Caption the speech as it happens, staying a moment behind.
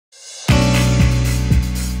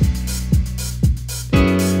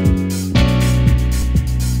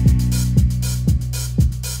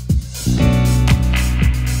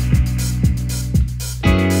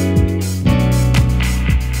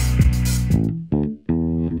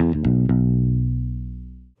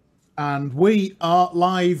And we are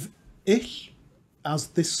live-ish, as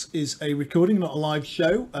this is a recording, not a live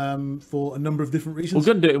show, for a number of different reasons.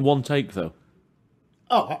 We're going to do it in one take, though.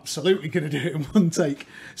 Oh, absolutely going to do it in one take.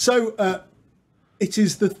 So, it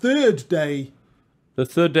is the third day. The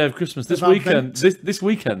third day of Christmas. This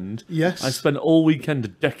weekend, Yes. I spent all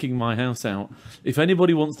weekend decking my house out. If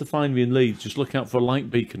anybody wants to find me in Leeds, just look out for a light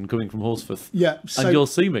beacon coming from Horsforth. Yeah, and you'll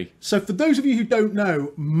see me. So for those of you who don't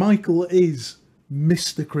know, Michael is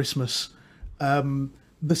Mr. Christmas.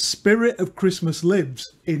 The spirit of Christmas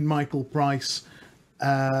lives in Michael Price.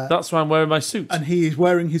 That's why I'm wearing my suit. And he is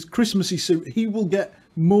wearing his Christmassy suit. He will get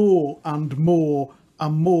more and more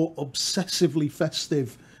and more obsessively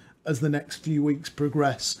festive as the next few weeks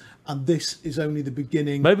progress, and this is only the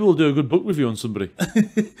beginning. Maybe we'll do a good book review on somebody.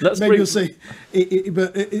 Maybe you'll see.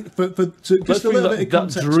 Just a little bit of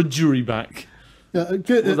context. That drudgery back. That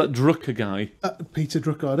Drucker guy. Peter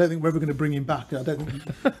Drucker. I don't think we're ever going to bring him back. I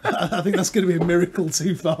think that's going to be a miracle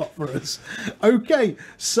too far for us. Okay,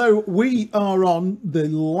 so we are on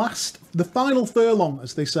the final furlong,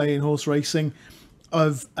 as they say in horse racing,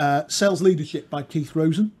 of Sales Leadership by Keith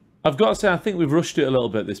Rosen. I've got to say, I think we've rushed it a little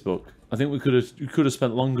bit, this book. I think we could have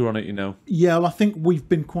spent longer on it, you know. Yeah, well, I think we've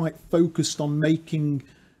been quite focused on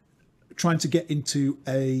trying to get into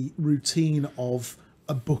a routine of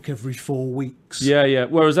a book every 4 weeks. Yeah.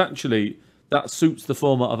 Whereas actually, that suits the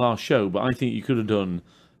format of our show, but I think you could have done,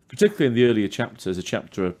 particularly in the earlier chapters, a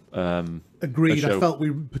chapter. Agreed. I felt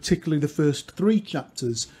particularly the first 3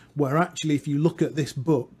 chapters, where actually, if you look at this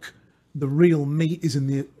book, the real meat is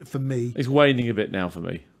for me. It's waning a bit now for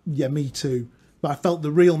me. Yeah, me too. But I felt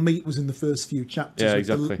the real meat was in the first few chapters. Yeah,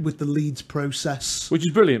 exactly. With the Leeds process. Which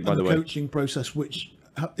is brilliant, by the way. The coaching process, which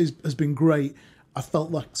has been great. I felt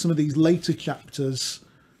like some of these later chapters,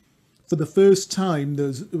 for the first time,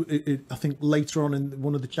 I think later on in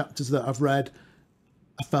one of the chapters that I've read,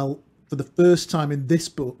 I felt for the first time in this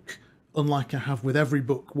book, unlike I have with every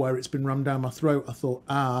book where it's been rammed down my throat, I thought,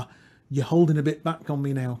 you're holding a bit back on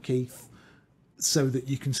me now, Keith, so that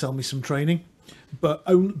you can sell me some training. But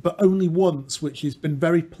only once, which has been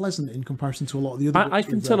very pleasant in comparison to a lot of the other books. I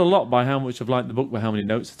can tell a lot by how much I've liked the book, by how many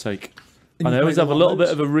notes I take. And I always have a little bit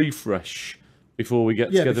of a refresh before we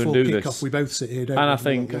get together and do this. Off, we both sit here, don't and we? I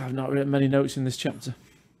think I've not written many notes in this chapter.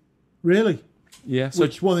 Really? Yeah. So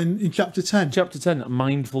which one in chapter 10? Chapter 10,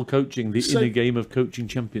 Mindful Coaching, the inner game of coaching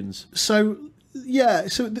champions. So, yeah.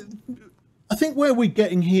 I think where we're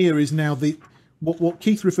getting here is now what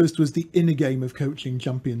Keith refers to as the inner game of coaching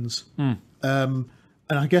champions. And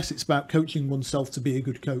I guess it's about coaching oneself to be a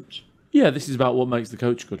good coach. Yeah, this is about what makes the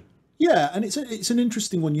coach good. Yeah, and it's an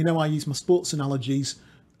interesting one. You know, I use my sports analogies.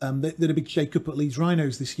 They had a big shake-up at Leeds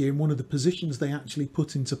Rhinos this year, and one of the positions they actually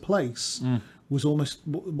put into place was almost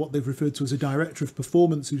what they've referred to as a director of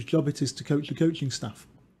performance, whose job it is to coach the coaching staff.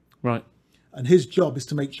 Right. And his job is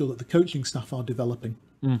to make sure that the coaching staff are developing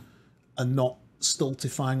and not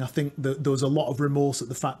stultifying. I think that there was a lot of remorse at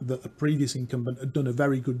the fact that a previous incumbent had done a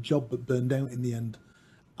very good job but burned out in the end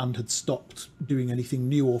and had stopped doing anything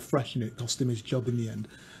new or fresh, and it cost him his job in the end.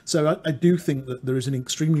 So I do think that there is an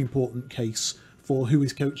extremely important case for who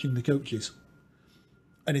is coaching the coaches,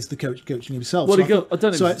 and is the coach coaching himself. Well,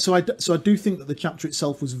 so I do think that the chapter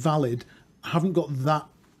itself was valid. I haven't got that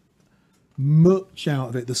much out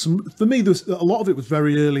of it. For me, there's a lot of it was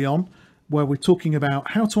very early on, where we're talking about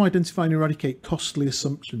how to identify and eradicate costly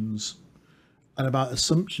assumptions and about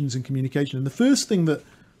assumptions in communication. And the first thing that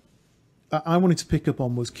I wanted to pick up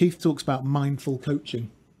on was Keith talks about mindful coaching.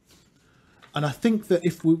 And I think that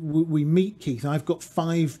if we meet Keith, I've got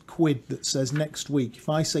 £5 that says next week, if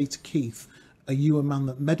I say to Keith, are you a man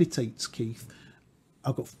that meditates, Keith?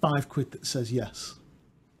 I've got £5 that says yes.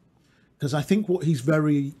 Because I think what he's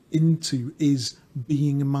very into is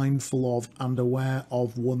being mindful of and aware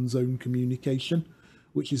of one's own communication,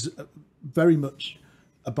 which is very much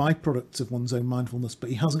a byproduct of one's own mindfulness, but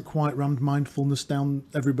he hasn't quite rammed mindfulness down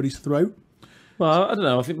everybody's throat. Well, I don't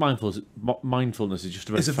know. I think mindfulness is just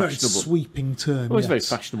a very fashionable... It's a very sweeping term. Well, it's a very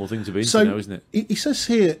fashionable thing to be into now, isn't it? He says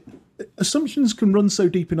here, assumptions can run so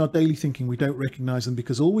deep in our daily thinking we don't recognise them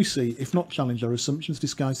because all we see, if not challenge, are assumptions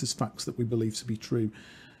disguised as facts that we believe to be true.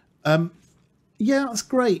 Yeah, that's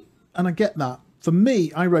great, and I get that. For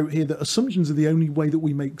me, I wrote here that assumptions are the only way that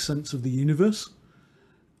we make sense of the universe.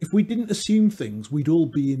 If we didn't assume things, we'd all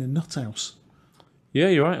be in a nut house. Yeah,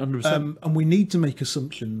 you're right, 100%. And we need to make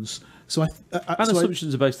assumptions. So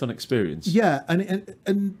assumptions are based on experience. Yeah,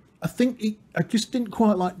 and I think I just didn't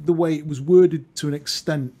quite like the way it was worded to an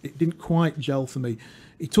extent. It didn't quite gel for me.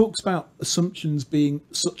 He talks about assumptions being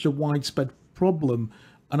such a widespread problem.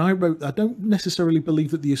 And I wrote, I don't necessarily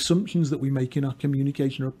believe that the assumptions that we make in our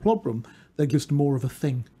communication are a problem. They're just more of a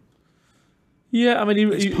thing. Yeah, I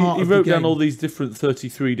mean, he part of the wrote down game. all these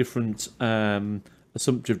 33 different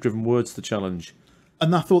assumptive-driven words to challenge.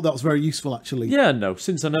 And I thought that was very useful, actually. Yeah, no,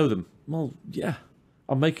 since I know them. Well, yeah.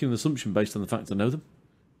 I'm making an assumption based on the fact I know them.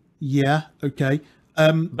 Yeah, okay.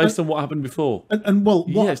 Based on what happened before. And well,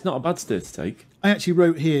 what Yeah, it's not a bad steer to take. I actually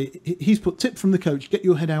wrote here, he's put tip from the coach, get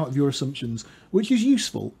your head out of your assumptions, which is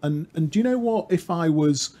useful. And do you know what? If I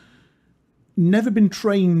was never been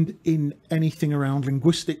trained in anything around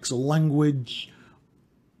linguistics or language,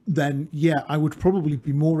 then yeah, I would probably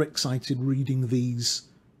be more excited reading these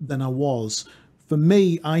than I was. For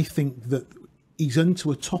me, I think that he's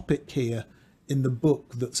into a topic here in the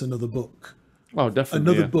book that's another book. Oh,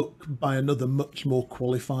 definitely. Another yeah. book by another much more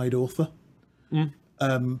qualified author,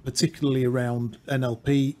 particularly around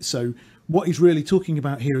NLP. So what he's really talking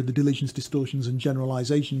about here are the delusions, distortions and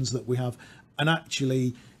generalizations that we have. And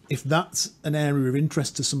actually, if that's an area of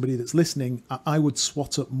interest to somebody that's listening, I would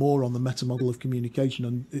swat up more on the meta model of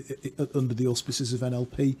communication under the auspices of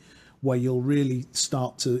NLP, where you'll really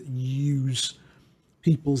start to use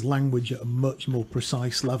people's language at a much more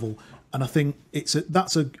precise level. And I think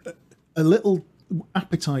that's a little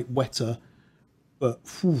appetite whetter, but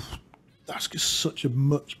that's just such a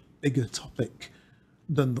much bigger topic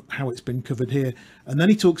than how it's been covered here. And then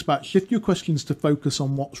he talks about shift your questions to focus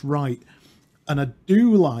on what's right. And I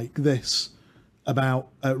do like this about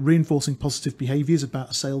reinforcing positive behaviours about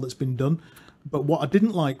a sale that's been done. But what I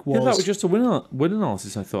didn't like was... Yeah, that was just a win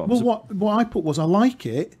analysis, I thought. Well, what I put was I like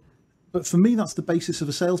it, but for me that's the basis of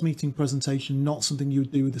a sales meeting presentation, not something you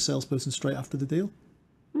would do with the salesperson straight after the deal.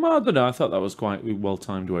 Well, I don't know. I thought that was quite well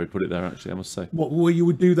timed where he put it there. Actually, I must say. What where you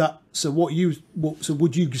would do that? So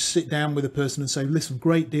would you just sit down with a person and say, "Listen,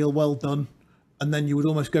 great deal, well done," and then you would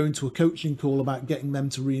almost go into a coaching call about getting them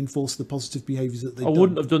to reinforce the positive behaviours that they've done? I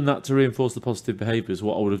wouldn't have done that to reinforce the positive behaviours.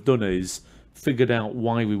 What I would have done is figured out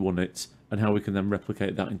why we won it and how we can then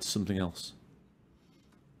replicate that into something else.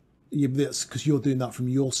 Yeah, that's because you're doing that from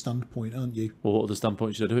your standpoint, aren't you? Well, what other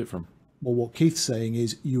standpoint should I do it from? Well, what Keith's saying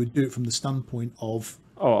is you would do it from the standpoint of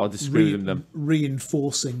Oh, I disagree with him then.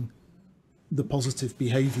 reinforcing the positive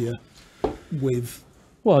behaviour with...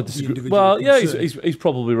 Well, I disagree. individual Well, yeah, concern. he's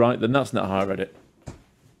probably right then. That's not how I read it.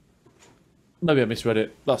 Maybe I misread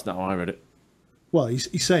it. That's not how I read it. Well,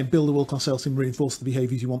 he's saying build a world-class sales team, reinforce the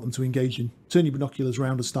behaviours you want them to engage in. Turn your binoculars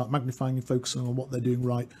around and start magnifying and focusing on what they're doing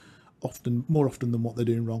right, more often than what they're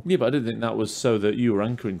doing wrong. Yeah, but I didn't think that was so that you were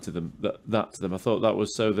anchoring to them that to them. I thought that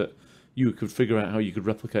was so that you could figure out how you could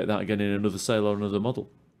replicate that again in another sale or another model.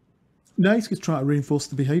 No, he's going to try to reinforce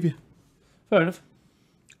the behaviour. Fair enough.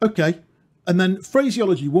 Okay. And then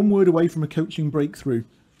phraseology, one word away from a coaching breakthrough.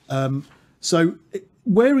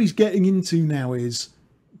 Where he's getting into now is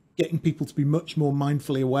getting people to be much more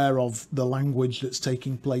mindfully aware of the language that's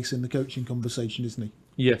taking place in the coaching conversation, isn't he?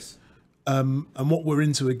 Yes. And what we're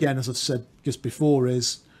into, again, as I've said just before,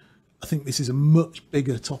 is I think this is a much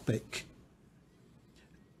bigger topic.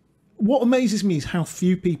 What amazes me is how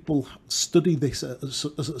few people study this at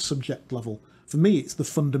a subject level. For me, it's the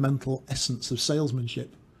fundamental essence of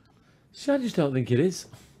salesmanship. See, I just don't think it is.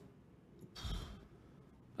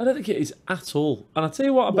 I don't think it is at all. And I'll tell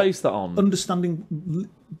you what I base that on. Understanding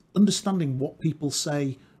what people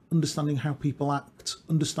say, understanding how people act,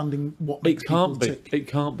 understanding what makes people tick. It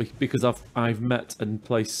can't be because I've met and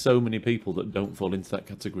placed so many people that don't fall into that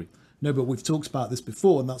category. No, but we've talked about this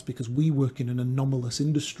before, and that's because we work in an anomalous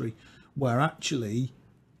industry where actually,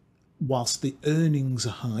 whilst the earnings are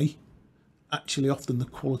high, actually often the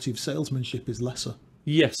quality of salesmanship is lesser.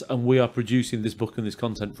 Yes, and we are producing this book and this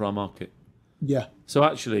content for our market. Yeah. So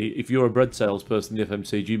actually, if you're a bread salesperson in the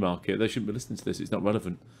FMCG market, they shouldn't be listening to this. It's not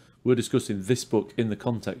relevant. We're discussing this book in the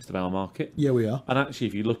context of our market. Yeah, we are. And actually,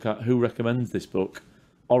 if you look at who recommends this book,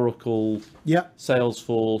 Oracle, Yeah.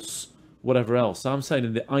 Salesforce, whatever else. So I'm saying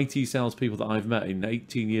in the IT salespeople that I've met in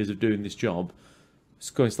 18 years of doing this job,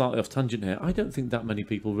 it's going slightly off tangent here, I don't think that many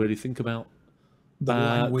people really think about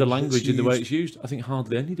the language in the way it's used. I think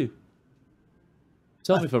hardly any do.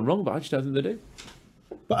 Tell me if I'm wrong, but I just don't think they do.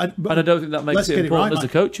 But and I don't think that makes it important as a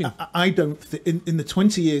coaching. I don't in the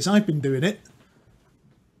 20 years I've been doing it,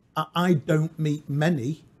 I don't meet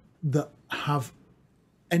many that have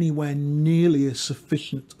anywhere nearly a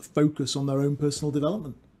sufficient focus on their own personal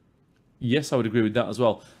development. Yes, I would agree with that as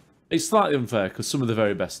well. It's slightly unfair because some of the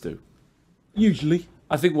very best do. Usually.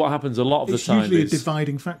 I think what happens a lot of the time is... It's usually a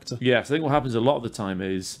dividing factor. Yes, I think what happens a lot of the time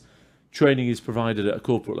is training is provided at a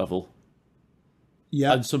corporate level.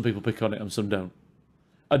 Yeah. And some people pick on it and some don't.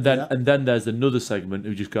 And then there's another segment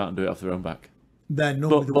who just go out and do it off their own back. They're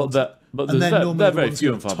normally the ones... But they're very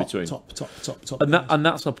few and far between. Top. And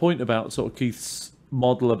that's my point about sort of Keith's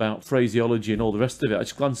model about phraseology and all the rest of it, I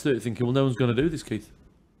just glanced at it thinking, well, no one's going to do this, Keith.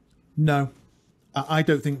 No, I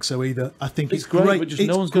don't think so either. I think it's great, great. but just It's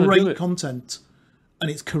no one's gonna do great it. content, and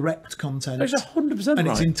it's correct content. It's 100% and right.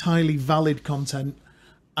 it's entirely valid content,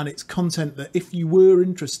 and it's content that if you were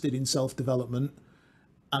interested in self-development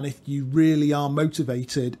and if you really are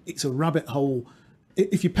motivated, it's a rabbit hole.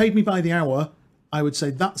 If you paid me by the hour, I would say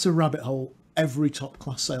that's a rabbit hole every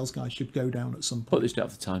top-class sales guy should go down at some But point. they just don't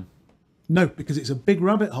have the time. No, because it's a big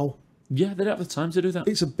rabbit hole. Yeah, they don't have the time to do that.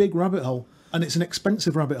 It's a big rabbit hole, and it's an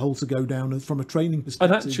expensive rabbit hole to go down from a training And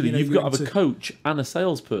perspective. actually, You know, you've you're got to have a into- coach and a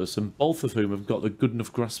salesperson, both of whom have got the good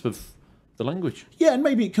enough grasp of the language. Yeah, and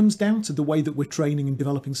maybe it comes down to the way that we're training and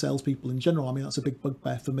developing salespeople in general. I mean, that's a big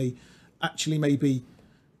bugbear for me. Actually, maybe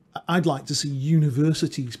I'd like to see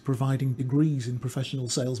universities providing degrees in professional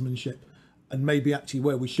salesmanship, and maybe actually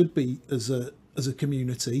where we should be as a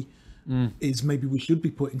community is maybe we should be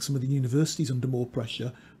putting some of the universities under more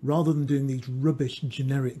pressure rather than doing these rubbish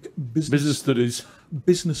generic Business studies.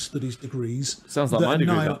 business studies degrees. Sounds like that my are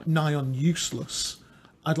degree, nigh, that. nigh on useless.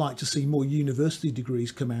 I'd like to see more university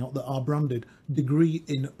degrees come out that are branded degree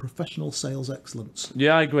in professional sales excellence.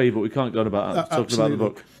 Yeah, I agree, but we can't go on about that. Talking about the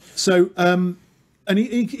book. So, and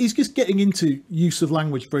he's just getting into use of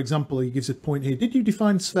language. For example, he gives a point here. Did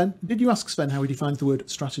you ask Sven how he defines the word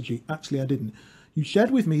strategy? Actually, I didn't. You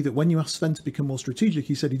shared with me that when you asked Sven to become more strategic,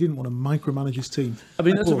 he said he didn't want to micromanage his team. I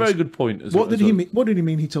mean, that's a very good point. What did he mean? What did he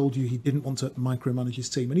mean? He told you he didn't want to micromanage his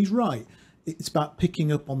team, and he's right. It's about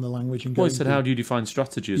picking up on the language and Well, going. he said, how do you define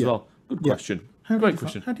strategy as well? Good Yeah. question. How do Great you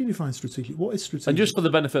question. How do you define strategic? What is strategic? And just for the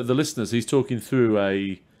benefit of the listeners, he's talking through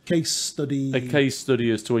a case study. case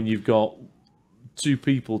study as to when you've got two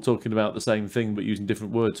people talking about the same thing but using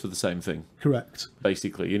different words for the same thing, Correct.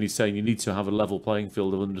 basically. And he's saying you need to have a level playing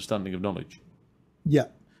field of understanding of knowledge. Yeah.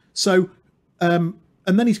 So, and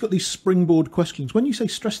then he's got these springboard questions. When you say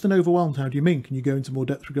stressed and overwhelmed, how do you mean? Can you go into more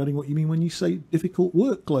depth regarding what you mean when you say difficult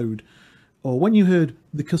workload? Or when you heard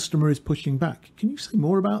the customer is pushing back, can you say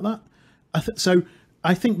more about that? So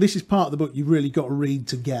I think this is part of the book you've really got to read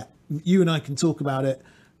to get. You and I can talk about it.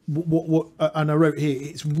 And I wrote here,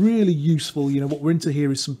 it's really useful. You know, what we're into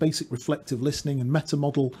here is some basic reflective listening and meta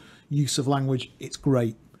model use of language. It's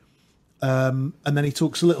great. And then he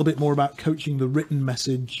talks a little bit more about coaching the written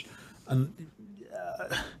message, and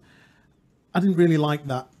I didn't really like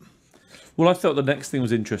that. Well, I thought the next thing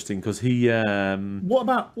was interesting because he... What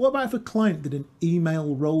about if a client did an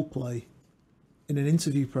email role play in an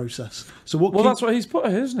interview process? So what? Well, that's what he's put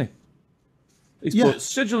here, isn't he? He's put,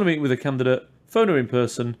 schedule a meeting with a candidate, phone her in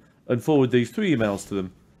person, and forward these 3 emails to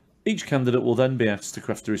them. Each candidate will then be asked to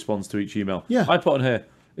craft a response to each email. Yeah. I put on here,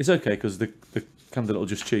 it's okay because the candidate will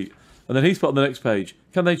just cheat. And then he's put on the next page,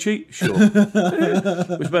 can they cheat? Sure.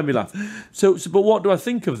 Which made me laugh. So, but what do I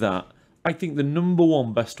think of that? I think the number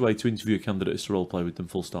one best way to interview a candidate is to role play with them,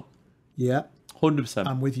 full stop. Yeah, 100%.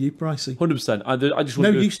 I'm with you, Pricey. 100%. I just No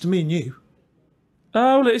want to... use to me and you.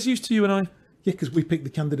 Oh, well, it's used to you and I. Yeah, because we pick the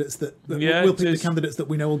candidates that Yeah, we'll it pick the is. candidates that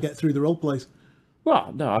we know will get through the role plays.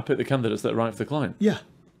 Well, no, I pick the candidates that are right for the client. Yeah,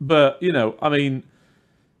 But, you know, I mean,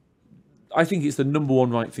 I think it's the number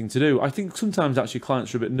one right thing to do. I think sometimes actually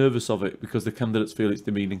clients are a bit nervous of it because the candidates feel it's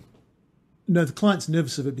demeaning. no, the client's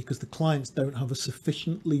nervous of it because the clients don't have a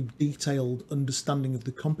sufficiently detailed understanding of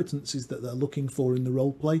the competencies that they're looking for in the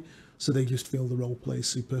role play, so they just feel the role play is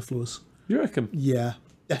superfluous. You reckon? Yeah,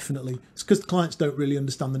 definitely. It's because the clients don't really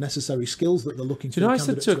understand the necessary skills that they're looking for. You know, the I said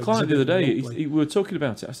candidates to a client the other exhibit in day, the role play. we were talking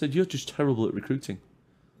about it. I said, you're just terrible at recruiting.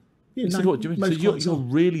 Yeah, He said, no, what do you mean? I most said, you're clients are.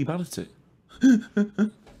 really bad at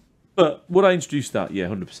it. But would I introduce that? Yeah,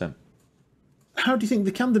 100%. How do you think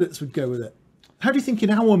the candidates would go with it? How do you think in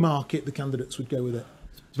our market the candidates would go with it?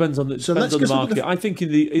 Depends on the, So depends let's on the just look at market. I think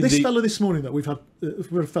in the... This fella this morning that we've had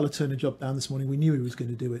a fella turn a job down this morning, we knew he was going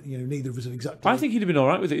to do it. You know, neither of us have exactly. I think he'd have been all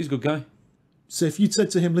right with it. He's a good guy. So if you'd said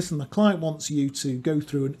to him, listen, the client wants you to go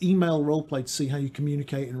through an email role play to see how you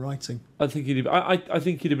communicate in writing. I think I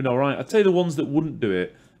think he'd have been all right. I'd say the ones that wouldn't do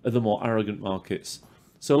it are the more arrogant markets.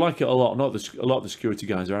 So like it a lot. A lot of the security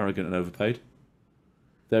guys are arrogant and overpaid.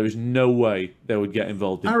 There is no way they would get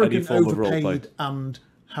involved in any Arrogant, form of role play overpaid, and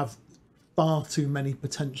have far too many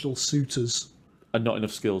potential suitors. and not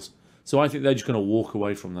enough skills. So I think they're just going to walk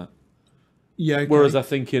away from that. Yeah. Okay. Whereas I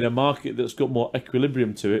think in a market that's got more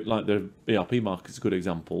equilibrium to it, like the ERP market's a good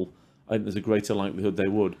example, I think there's a greater likelihood they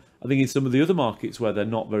would. I think in some of the other markets where they're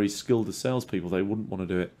not very skilled as salespeople, they wouldn't want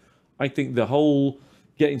to do it. I think the whole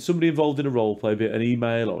getting somebody involved in a role play, be it an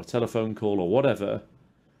email or a telephone call or whatever,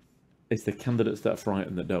 it's the candidates that are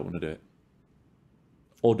frightened that don't want to do it.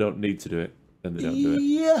 Or don't need to do it, then they don't do it.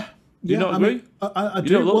 Yeah. Do you not agree? I You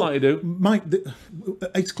do. don't look Well, like you do. Mike,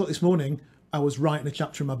 at 8 o'clock this morning, I was writing a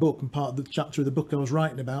chapter in my book, and part of the chapter of the book I was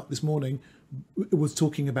writing about this morning was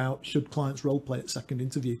talking about should clients role play at second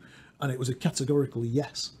interview, and it was a categorical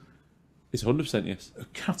yes. It's 100% yes. A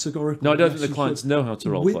categorical. No, I don't yes, think the clients know how to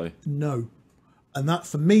role play. No. And that,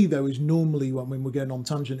 for me, though, is normally, when we're going on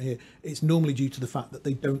tangent here, it's normally due to the fact that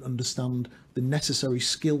they don't understand the necessary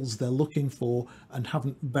skills they're looking for and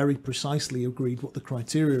haven't very precisely agreed what the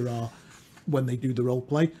criteria are when they do the role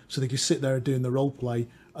play. So they just sit there doing the role play,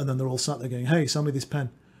 and then they're all sat there going, hey, sell me this pen.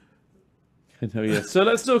 Oh, yeah. So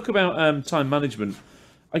let's talk about time management.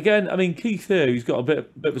 Again, I mean, Keith here, he's got a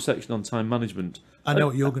bit of a section on time management. I know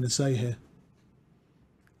what you're going to say here.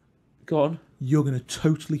 Go on. You're going to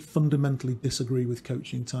totally fundamentally disagree with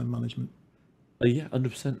coaching time management. Yeah,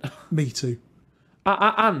 100%. Me too.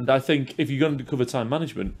 And I think if you're going to cover time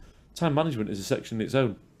management is a section in its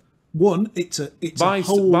own. One, it's a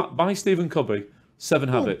whole... By Stephen Covey, 7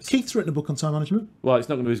 Habits. Keith's written a book on time management. Well, it's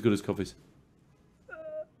not going to be as good as Covey's.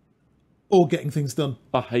 Or getting things done.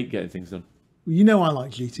 I hate getting things done. You know I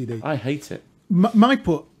like GTD. I hate it.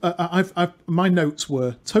 My notes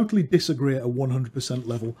were totally disagree at a 100%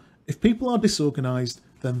 level. If people are disorganised,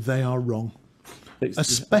 then they are wrong.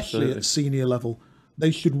 Especially at senior level.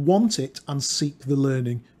 They should want it and seek the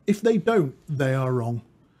learning. If they don't, they are wrong.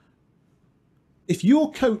 If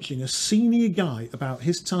you're coaching a senior guy about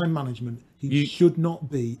his time management, he should not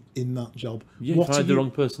be in that job. You hired the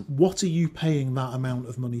wrong person. What are you paying that amount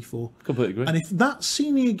of money for? Completely agree. And if that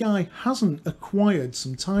senior guy hasn't acquired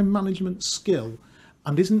some time management skill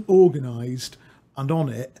and isn't organised and on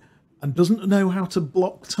it and doesn't know how to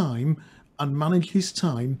block time and manage his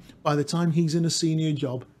time, by the time he's in a senior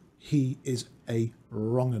job, he is a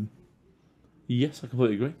wrong-un. Yes, I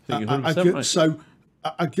completely agree. I think you're 100% right. So,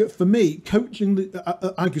 for me, coaching,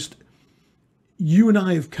 you and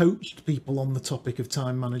I have coached people on the topic of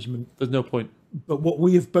time management. There's no point. But what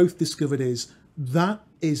we have both discovered is that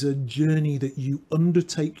is a journey that you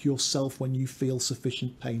undertake yourself when you feel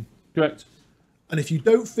sufficient pain. Correct. And if you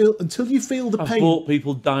don't feel, until you feel the pain... I've bought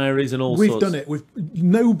people diaries and all sorts. We've done it.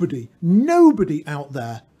 Nobody out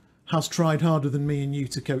there has tried harder than me and you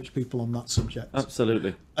to coach people on that subject.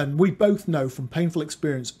 Absolutely. And we both know from painful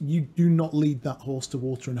experience, you do not lead that horse to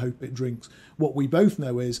water and hope it drinks. What we both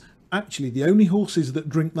know is, actually, the only horses that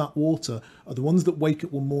drink that water are the ones that wake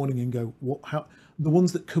up one morning and go, the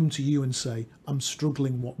ones that come to you and say, I'm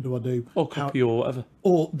struggling, what do I do? Or copy or whatever.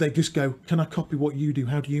 Or they just go, can I copy what you do?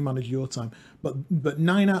 How do you manage your time? But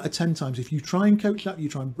 9 out of 10 times, if you try and coach that, you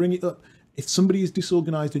try and bring it up, if somebody is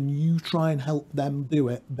disorganized and you try and help them do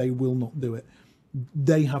it, they will not do it.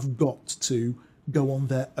 They have got to go on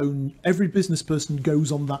their own. Every business person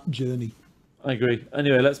goes on that journey. I agree.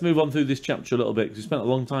 Anyway, let's move on through this chapter a little bit, because we spent a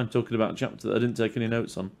long time talking about a chapter that I didn't take any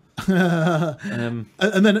notes on.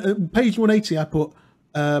 And then page 180, I put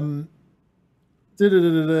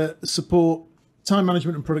support time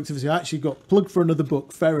management and productivity. I actually got plugged for another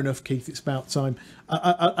book. Fair enough, Keith. It's about time.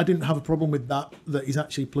 I didn't have a problem with that he's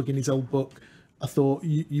actually plugging his old book. I thought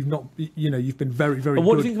you've been very, very. And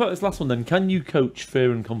what good. do you think about this last one then? Can you coach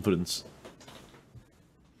fear and confidence?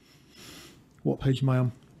 What page am I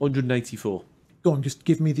on? 184. Go on, just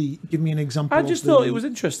give me an example. I just thought it was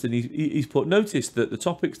interesting. He's put, notice that the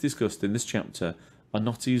topics discussed in this chapter are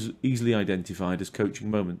not easily identified as coaching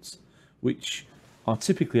moments, which are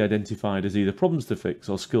typically identified as either problems to fix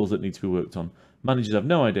or skills that need to be worked on. Managers have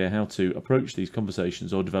no idea how to approach these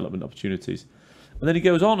conversations or development opportunities. And then he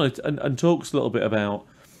goes on and talks a little bit about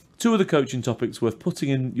 2 of the coaching topics worth putting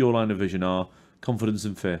in your line of vision are confidence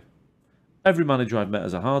and fear. Every manager I've met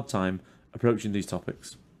has a hard time approaching these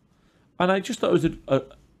topics. And I just thought it was,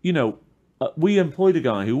 we employed a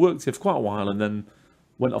guy who worked here for quite a while and then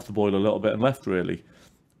went off the boil a little bit and left, really.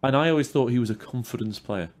 And I always thought he was a confidence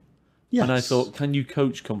player. Yes. And I thought, can you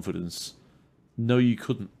coach confidence? No, you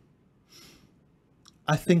couldn't.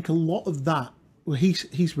 I think a lot of that, well,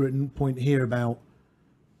 he's written a point here about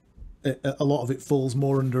a lot of it falls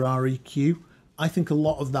more under REQ. I think a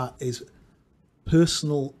lot of that is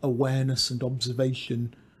personal awareness and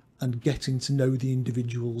observation and getting to know the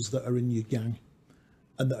individuals that are in your gang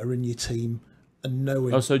and that are in your team and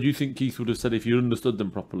knowing. Oh, so do you think Keith would have said if you understood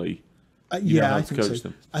them properly? Yeah, I think so.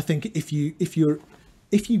 Them? I think if you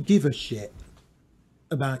give a shit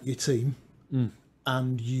about your team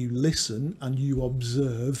and you listen and you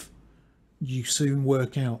observe, you soon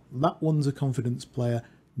work out that one's a confidence player,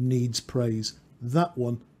 needs praise. That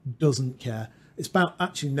one doesn't care. It's about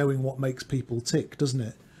actually knowing what makes people tick, doesn't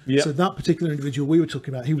it? Yep. So that particular individual we were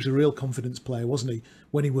talking about, he was a real confidence player, wasn't he?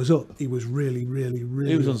 When he was up, he was really, really,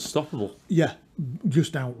 really... He was unstoppable. Yeah,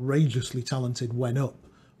 just outrageously talented when up,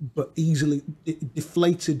 but easily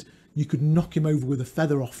deflated you could knock him over with a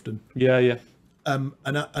feather often. Yeah. And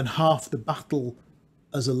half the battle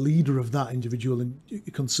as a leader of that individual and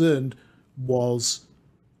concerned was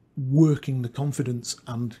working the confidence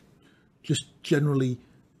and just generally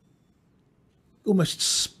almost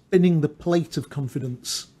spinning the plate of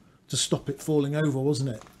confidence to stop it falling over, wasn't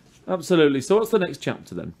it? Absolutely. So what's the next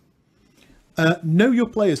chapter then? Know your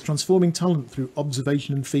players, transforming talent through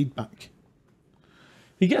observation and feedback.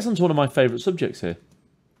 He gets onto one of my favourite subjects here.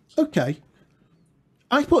 Okay.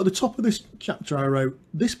 I put at the top of this chapter, I wrote,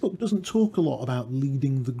 this book doesn't talk a lot about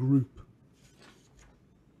leading the group.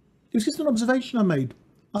 It was just an observation I made.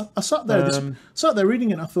 I sat there reading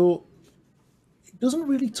it and I thought, it doesn't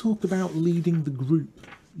really talk about leading the group,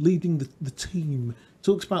 leading the team. It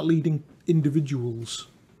talks about leading individuals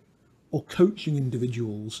or coaching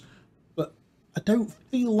individuals. But I don't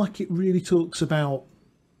feel like it really talks about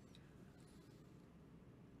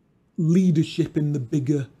leadership in the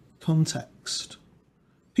bigger context.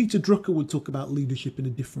 Peter Drucker would talk about leadership in a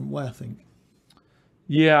different way, I think.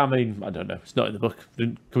 Yeah, I mean, I don't know. It's not in the book. It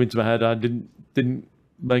didn't come into my head. I didn't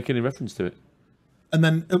make any reference to it. And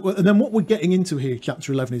then what we're getting into here,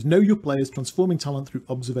 chapter 11, is know your players, transforming talent through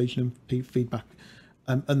observation and feedback.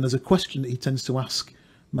 And there's a question that he tends to ask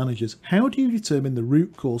managers. How do you determine the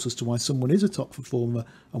root cause as to why someone is a top performer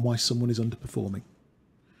and why someone is underperforming?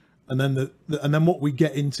 And then what we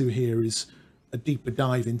get into here is a deeper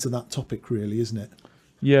dive into that topic, really, isn't it?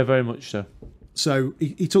 Yeah, very much so. So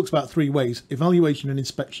he talks about 3 ways: evaluation and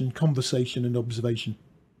inspection, conversation and observation.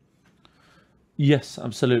 Yes,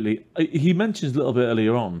 absolutely. He mentions a little bit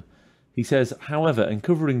earlier on. He says, however,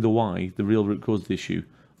 uncovering the why, the real root cause of the issue,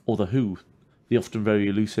 or the who, the often very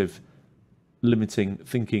elusive, limiting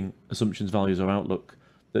thinking, assumptions, values, or outlook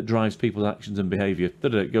that drives people's actions and behaviour.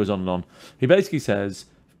 It goes on and on. He basically says,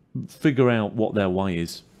 figure out what their why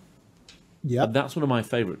is. Yeah. And that's one of my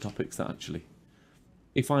favourite topics, that actually.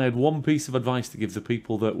 If I had one piece of advice to give the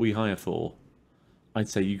people that we hire for, I'd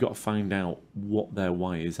say you've got to find out what their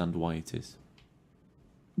why is and why it is.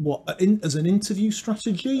 What, as an interview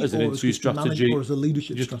strategy? As an interview strategy. Or as a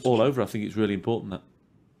leadership just strategy? All over, I think it's really important that.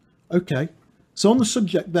 Okay. So on the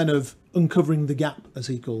subject then of uncovering the gap, as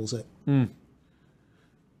he calls it,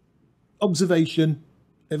 observation,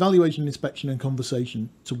 evaluation, inspection and conversation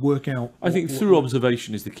to work out... I think through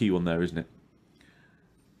observation is the key one there, isn't it?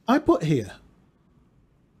 I put here...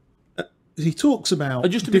 he talks about...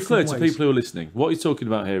 just to be clear to people who are listening, what he's talking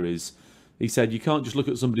about here is, he said you can't just look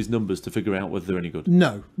at somebody's numbers to figure out whether they're any good.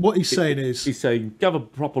 No, what he's saying is... He's saying, have a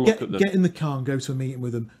proper look at them. Get in the car and go to a meeting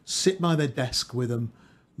with them, sit by their desk with them,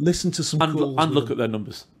 listen to some calls and look at their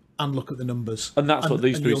numbers. And look at the numbers. And that's what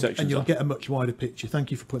these 3 sections are. And you'll get a much wider picture. Thank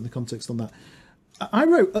you for putting the context on that. I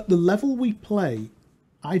wrote, at the level we play,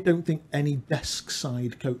 I don't think any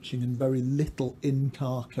desk-side coaching and very little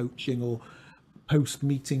in-car coaching or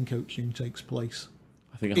post-meeting coaching takes place.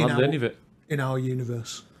 I think I hardly any of it. In our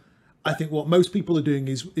universe. I think what most people are doing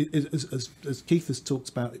is as Keith has talked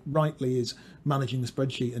about it rightly, is managing the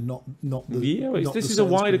spreadsheet and not the... Yeah, well, this is a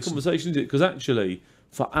wider conversation, isn't it? Because actually,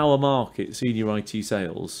 for our market, senior IT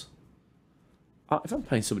sales, if I'm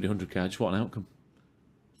paying somebody 100k, I just want an outcome.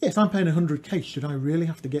 Yeah, if I'm paying 100k, should I really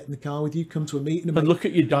have to get in the car with you, come to a meeting... And look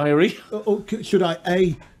at your diary? Or should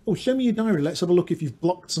I, show me your diary, let's have a look if you've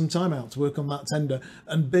blocked some time out to work on that tender,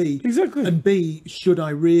 and B, should I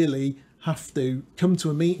really have to come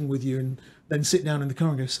to a meeting with you and then sit down in the car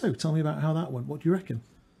and go, so, tell me about how that went, what do you reckon?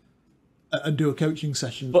 And do a coaching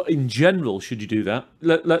session. But in general, should you do that?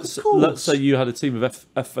 Let's say you had a team of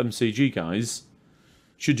FMCG guys...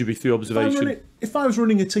 Should you be through observation? If I was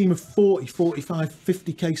running a team of 40, 45,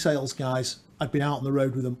 50k sales guys, I'd be out on the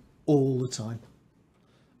road with them all the time.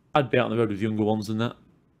 I'd be out on the road with younger ones than that,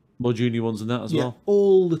 more junior ones than that as well.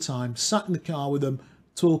 All the time. Sat in the car with them,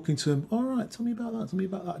 talking to them. All right, tell me about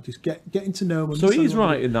that. Just getting to know them. So he's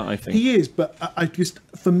right in that, I think. He is, but I just...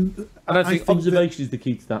 I think observation is the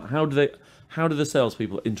key to that. How do the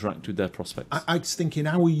salespeople interact with their prospects? I just think in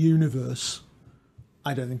our universe...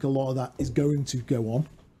 I don't think a lot of that is going to go on.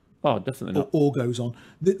 Oh, definitely not. Or goes on.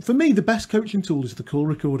 For me, the best coaching tool is the call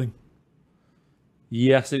recording.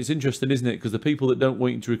 Yes, it's interesting, isn't it? Because the people that don't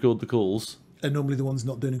want you to record the calls are normally the ones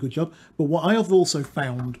not doing a good job. But what I have also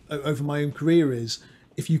found over my own career is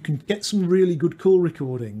if you can get some really good call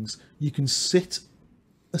recordings, you can sit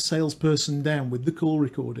a salesperson down with the call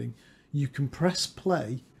recording, you can press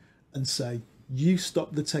play and say, you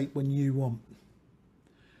stop the tape when you want.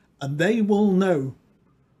 And they will know.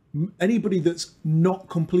 Anybody that's not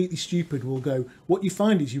completely stupid will go, what you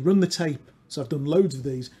find is you run the tape. So I've done loads of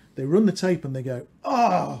these. They run the tape and they go,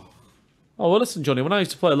 Oh, well, listen, Johnny, when I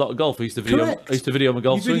used to play a lot of golf, I used to video my You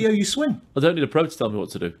golf swing. video your swing. I don't need a pro to tell me what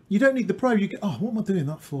to do. You don't need the pro. You go, oh, what am I doing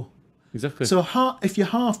that for? Exactly. So if you're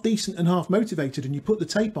half decent and half motivated and you put the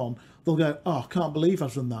tape on, they'll go, oh, I can't believe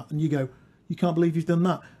I've done that. And you go, you can't believe you've done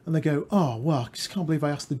that. And they go, oh, well, I just can't believe I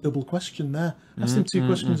asked the double question there. I asked them two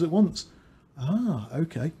questions at once. Ah,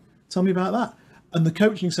 okay. Tell me about that. And the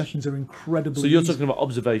coaching sessions are incredibly So you're easy. talking about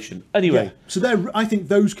observation. Anyway. Yeah. So I think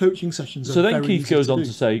those coaching sessions are So then very Keith easy goes to on do.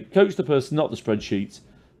 to say, coach the person, not the spreadsheet.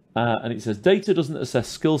 And it says, data doesn't assess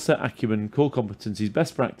skill set, acumen, core competencies,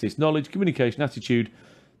 best practice, knowledge, communication, attitude,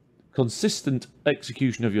 consistent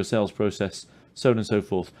execution of your sales process, so on and so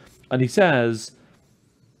forth. And he says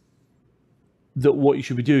that what you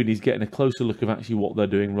should be doing is getting a closer look of actually what they're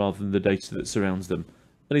doing rather than the data that surrounds them.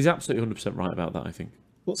 And he's absolutely 100% right about that, I think.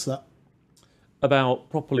 What's that? About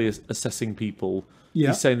properly assessing people. Yeah.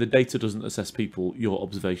 He's saying the data doesn't assess people, your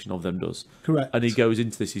observation of them does. Correct. And he goes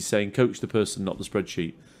into this, he's saying coach the person, not the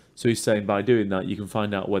spreadsheet. So he's saying by doing that, you can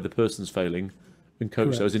find out where the person's failing and coach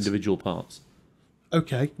Correct. those individual parts.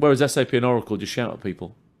 Okay. Whereas SAP and Oracle just shout at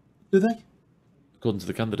people. Do they? According to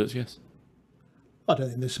the candidates, yes. I don't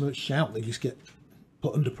think there's so much shout. They just get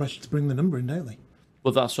put under pressure to bring the number in, don't they?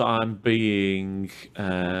 But that's what I'm being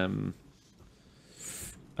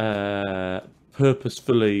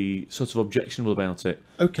purposefully sort of objectionable about it.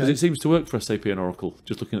 Okay. Because it seems to work for SAP and Oracle,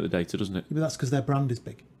 just looking at the data, doesn't it? Yeah, but that's because their brand is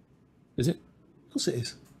big. Is it? Of course it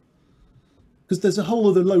is. Because there's a whole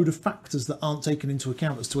other load of factors that aren't taken into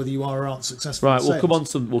account as to whether you are or aren't successful. Right, in we'll come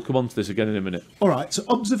sales. on to this again in a minute. All right, so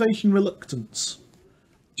observation reluctance.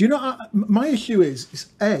 Do you know, my issue is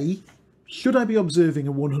A, should I be observing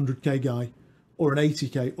a 100k guy or an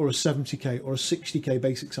 80k or a 70k or a 60k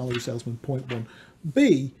basic salary salesman, point one.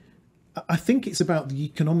 B, I think it's about the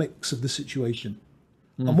economics of the situation.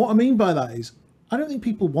 And what I mean by that is, I don't think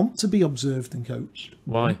people want to be observed and coached.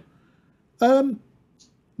 Why?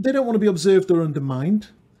 They don't want to be observed or undermined.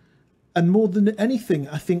 And more than anything,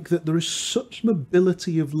 I think that there is such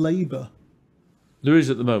mobility of labour There is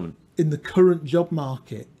at the moment. in the current job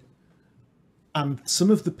market, and some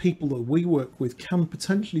of the people that we work with can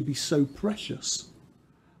potentially be so precious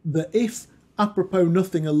that if, apropos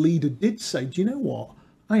nothing, a leader did say, do you know what,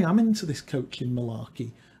 I am into this coaching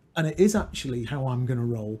malarkey, and it is actually how I'm going to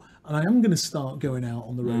roll, and I am going to start going out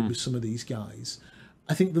on the road with some of these guys,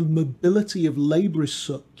 I think the mobility of labour is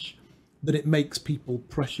such that it makes people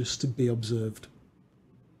precious to be observed.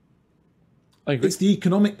 I agree. It's the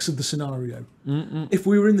economics of the scenario. If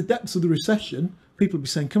we were in the depths of the recession, people would be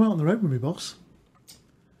saying, come out on the road with me, boss.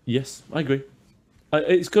 Yes, I agree.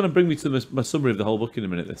 It's going to bring me to my summary of the whole book in a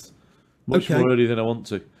minute, this. Much Okay. more early than I want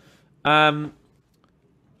to. I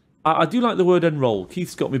do like the word enroll.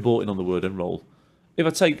 Keith's got me bought in on the word enroll. If I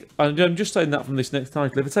take... I'm just saying that from this next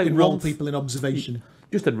title. If I take Enroll one... people in observation.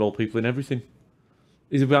 Just enroll people in everything.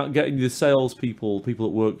 It's about getting the salespeople, people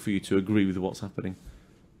that work for you, to agree with what's happening.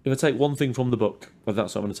 If I take one thing from the book, well,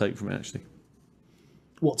 that's what I'm going to take from it, actually.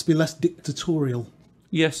 What, to be less dictatorial?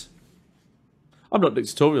 Yes. I'm not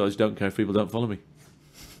dictatorial, I just don't care if people don't follow me.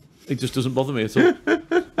 It just doesn't bother me at all.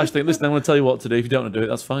 I just think, listen, I'm going to tell you what to do. If you don't want to do it,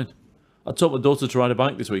 that's fine. I taught my daughter to ride a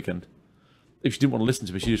bike this weekend. If she didn't want to listen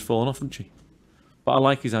to me, she'd just fallen off, hadn't she? But I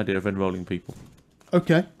like his idea of enrolling people.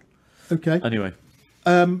 Okay. Anyway.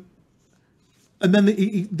 And then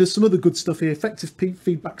there's some other good stuff here. Effective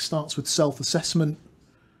feedback starts with self-assessment.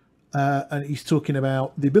 And he's talking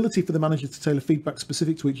about the ability for the manager to tailor feedback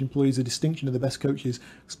specific to each employee is a distinction of the best coaches.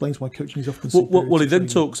 Explains why coaching is often superior Well, to he then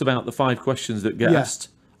training. talks about the 5 questions that get Yeah. asked.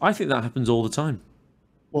 I think that happens all the time.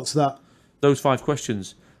 What's that? Those 5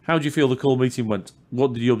 questions. How do you feel the call meeting went?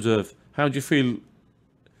 What did you observe? How did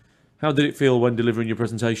it feel when delivering your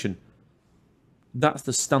presentation? That's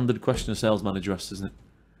the standard question a sales manager asks, isn't it?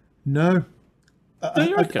 No. Do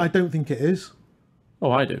you reckon? I don't think it is.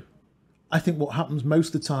 Oh, I do. I think what happens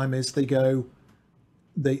most of the time is they get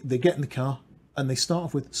in the car and they start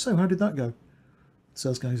off with, so how did that go? The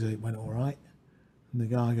sales guy goes, it went all right. And the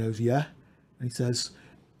guy goes, yeah. And he says,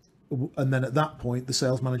 and then at that point, the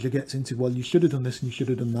sales manager gets into, well, you should have done this and you should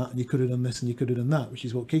have done that and you could have done this and you could have done that, which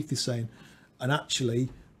is what Keith is saying. And actually,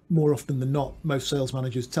 more often than not, most sales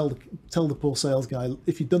managers tell the poor sales guy,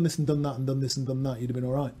 if you'd done this and done that and done this and done that, you'd have been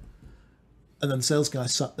all right. And then the sales guy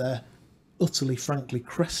sat there, utterly, frankly,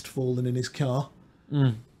 crestfallen in his car,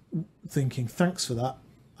 thinking, thanks for that.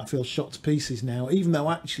 I feel shot to pieces now, even though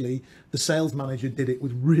actually the sales manager did it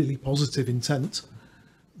with really positive intent.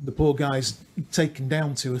 The poor guy's taken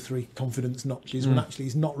down 2 or 3 confidence notches when actually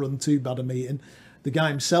he's not run too bad a meeting. The guy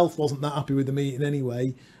himself wasn't that happy with the meeting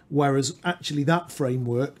anyway, whereas actually that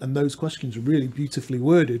framework and those questions are really beautifully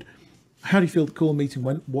worded. How do you feel the call meeting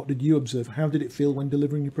went? What did you observe? How did it feel when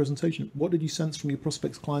delivering your presentation? What did you sense from your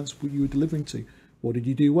prospects, clients, who you were delivering to? What did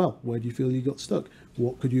you do well? Where do you feel you got stuck?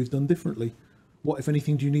 What could you have done differently? What, if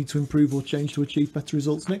anything, do you need to improve or change to achieve better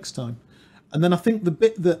results next time? And then I think the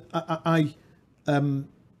bit that I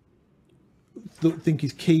think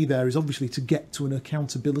is key there is obviously to get to an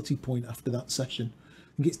accountability point after that session.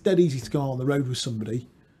 I think it's dead easy to go out on the road with somebody.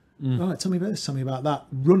 All right, tell me about this, tell me about that.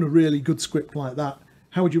 Run a really good script like that.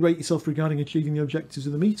 How would you rate yourself regarding achieving the objectives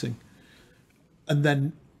of the meeting? And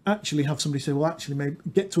then actually have somebody say, well, actually, maybe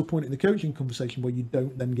get to a point in the coaching conversation where you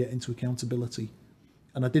don't then get into accountability.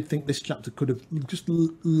 And I did think this chapter could have just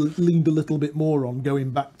leaned a little bit more on going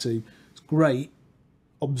back to, it's great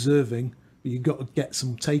observing, but you've got to get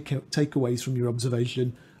some takeaways from your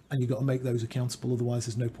observation, and you've got to make those accountable. Otherwise,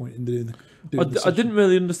 there's no point in doing the I didn't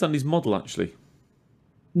really understand his model, actually.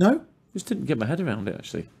 No? Just didn't get my head around it,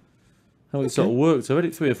 actually. How it sort of works. I read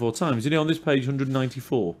it 3 or 4 times. On this page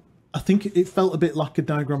 194. I think it felt a bit like a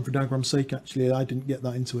diagram for diagram's sake, actually. I didn't get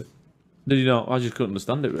that into it. Did you not? I just couldn't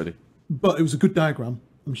understand it, really. But it was a good diagram,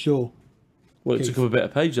 I'm sure. Well, it took up a bit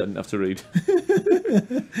of page I didn't have to read.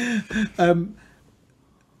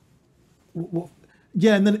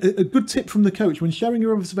 Yeah, and then a good tip from the coach: when sharing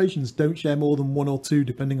your observations, don't share more than 1 or 2,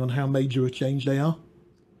 depending on how major a change they are.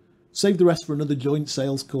 Save the rest for another joint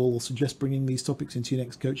sales call, or suggest bringing these topics into your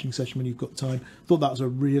next coaching session when you've got time. I thought that was a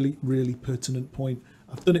really, really pertinent point.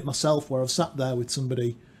 I've done it myself, where I've sat there with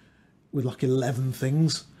somebody with like 11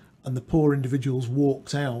 things, and the poor individual's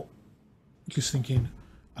walked out just thinking,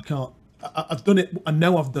 I've done it, I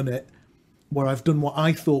know I've done it, where I've done what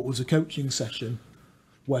I thought was a coaching session,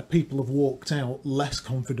 where people have walked out less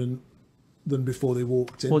confident than before they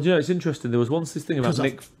walked in. Well, it's interesting. There was once this thing about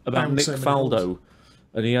Nick Faldo,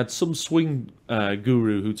 and he had some swing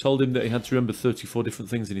guru who told him that he had to remember 34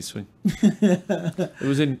 different things in his swing. That's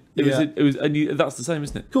the same,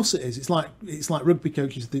 isn't it? Of course it is. It's like rugby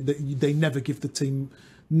coaches. They never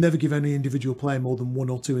give any individual player more than 1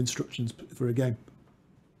 or 2 instructions for a game,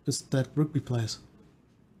 because they're rugby players.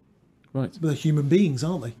 Right. But they're human beings,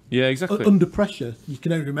 aren't they? Yeah, exactly. Under pressure, you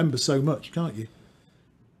can only remember so much, can't you?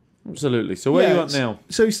 Absolutely. So where are you at now?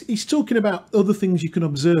 So he's talking about other things you can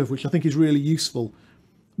observe, which I think is really useful,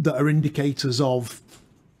 that are indicators of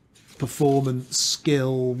performance,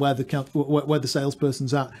 skill, where the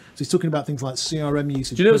salesperson's at. So he's talking about things like CRM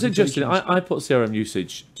usage. Do you know what's interesting? I put CRM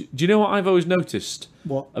usage. Do you know what I've always noticed?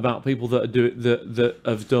 What? About people that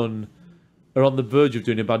are on the verge of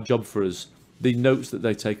doing a bad job for us? The notes that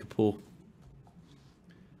they take are poor.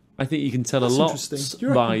 I think you can tell a lot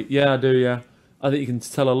by... Yeah, I do, yeah. I think you can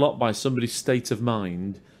tell a lot by somebody's state of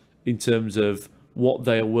mind in terms of what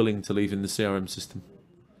they are willing to leave in the CRM system.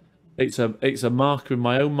 It's a marker in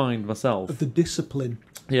my own mind myself. Of the discipline.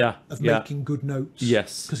 Yeah. Of making good notes.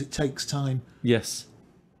 Yes. Because it takes time. Yes.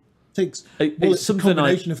 It's a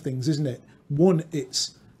combination of things, isn't it? One,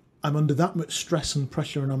 I'm under that much stress and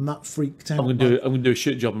pressure, and I'm that freaked out. I'm going to do a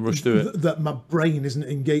shit job and rush through it. That my brain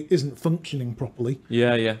isn't functioning properly.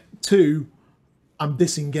 Yeah. 2, I'm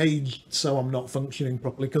disengaged, so I'm not functioning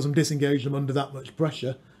properly. Because I'm disengaged, I'm under that much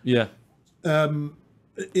pressure. Yeah. Well,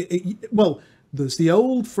 there's the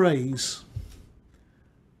old phrase.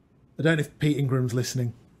 I don't know if Pete Ingram's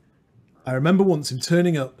listening. I remember once him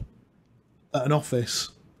turning up at an office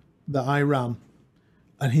that I ran,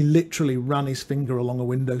 and he literally ran his finger along a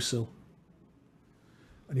windowsill.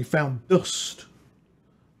 And he found dust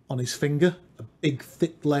on his finger, a big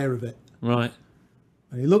thick layer of it. Right.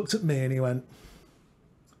 And he looked at me and he went,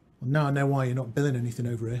 well, now I know why you're not billing anything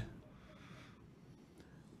over here.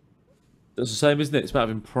 That's the same, isn't it? It's about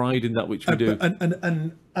having pride in that which we do. And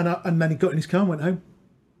then he got in his car and went home.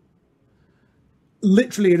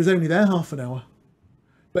 Literally, it was only there half an hour.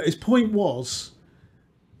 But his point was,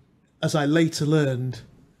 as I later learned,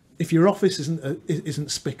 if your office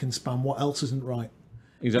isn't spick and span, what else isn't right?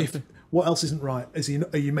 Exactly. What else isn't right?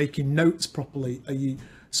 Are you making notes properly?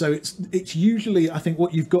 So it's usually, I think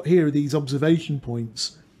what you've got here are these observation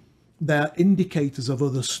points. They're indicators of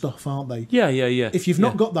other stuff, aren't they? Yeah. If you've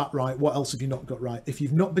not got that right, what else have you not got right? If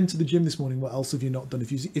you've not been to the gym this morning, what else have you not done? If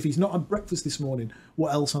he's not had breakfast this morning,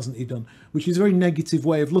 what else hasn't he done? Which is a very negative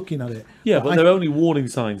way of looking at it. Yeah, but they're only warning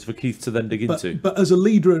signs for Keith to then dig into. But as a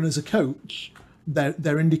leader and as a coach,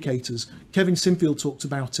 they're indicators. Kevin Sinfield talked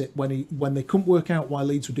about it when they couldn't work out why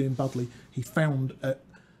Leeds were doing badly. He found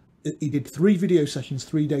he did 3 video sessions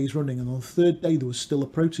 3 days running, and on the 3rd day there was still a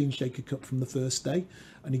protein shaker cup from the first day.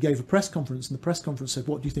 And he gave a press conference, and the press conference said,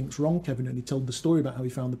 "What do you think's wrong, Kevin?" And he told the story about how he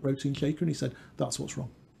found the protein shaker, and he said, "That's what's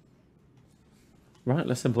wrong." Right,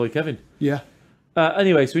 let's employ Kevin.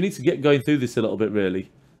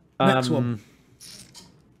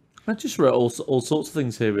 I just wrote all sorts of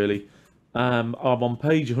things here, really. I'm on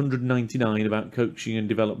page 199 about coaching and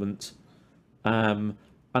development. And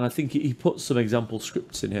I think he put some example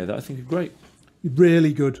scripts in here that I think are great.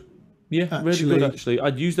 Really good. Yeah, really good, actually.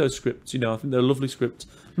 I'd use those scripts, I think they're a lovely script.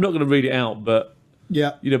 I'm not going to read it out, but,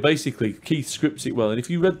 Yeah. Basically, Keith scripts it well. And if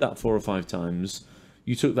you read that 4 or 5 times,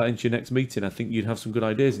 you took that into your next meeting, I think you'd have some good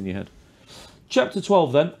ideas in your head. Chapter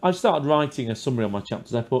 12, then. I started writing a summary on my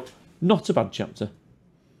chapters. I put, not a bad chapter.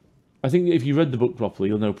 I think if you read the book properly,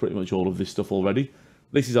 you'll know pretty much all of this stuff already.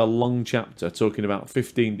 This is a long chapter talking about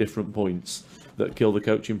 15 different points that kill the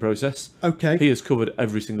coaching process. Okay. He has covered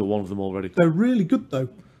every single one of them already. They're really good, though.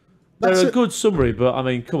 They're a good summary, but I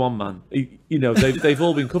mean, come on, man. They've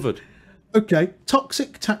all been covered. Okay.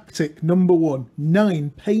 Toxic tactic number 1. 9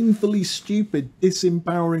 painfully stupid,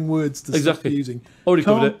 disempowering words to stop using. Already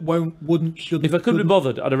covered it. Won't, wouldn't, shouldn't. If I couldn't be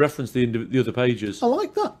bothered, I'd have referenced the other pages. I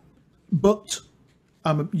like that. But,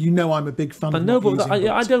 I'm a big fan of not using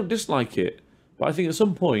I don't dislike it. But I think at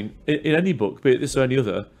some point, in any book, be it this or any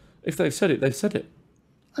other, if they've said it, they've said it.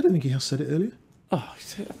 I don't think he has said it earlier. Oh, he's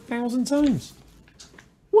said it 1,000 times.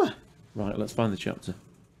 What? Right, let's find the chapter.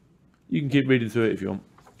 You can keep reading through it if you want.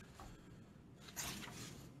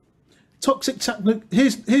 Toxic tactic.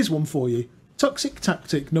 Here's one for you. Toxic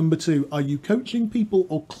tactic number 2. Are you coaching people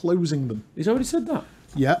or closing them? He's already said that.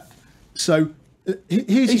 Yeah. So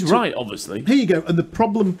he's right, obviously. Here you go. And the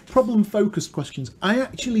problem focused questions. I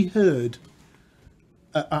actually heard.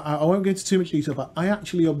 I won't go into too much detail, but I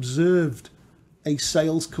actually observed a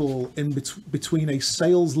sales call in between a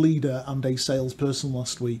sales leader and a salesperson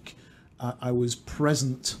last week. I was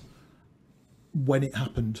present when it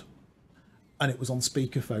happened, and it was on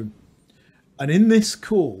speakerphone. And in this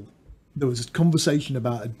call, there was a conversation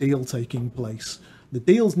about a deal taking place. The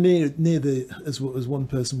deal's near the, as one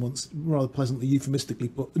person once rather pleasantly euphemistically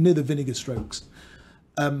put, near the vinegar strokes.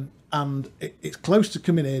 And it's close to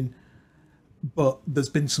coming in, but there's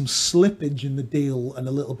been some slippage in the deal and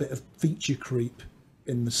a little bit of feature creep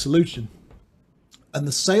in the solution. And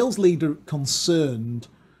the sales leader concerned,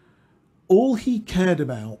 all he cared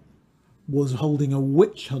about was holding a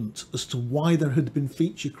witch hunt as to why there had been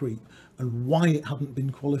feature creep and why it hadn't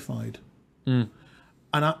been qualified. And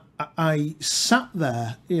I sat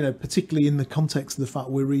there, particularly in the context of the fact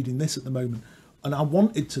we're reading this at the moment, and I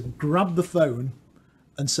wanted to grab the phone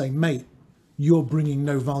and say, mate, you're bringing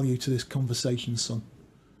no value to this conversation, son.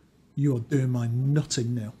 You're doing my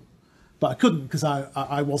nutting now. But I couldn't, because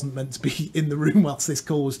I wasn't meant to be in the room whilst this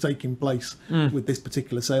call was taking place with this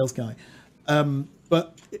particular sales guy.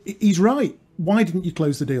 But he's right. Why didn't you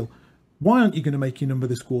close the deal? Why aren't you going to make your number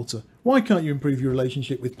this quarter? Why can't you improve your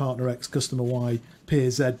relationship with partner X, customer Y,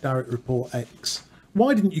 peer Z, direct report X?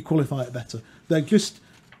 Why didn't you qualify it better?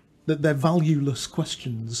 They're valueless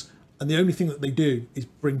questions, and the only thing that they do is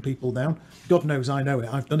bring people down. God knows I know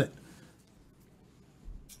it. I've done it.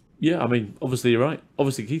 Yeah, I mean, obviously you're right.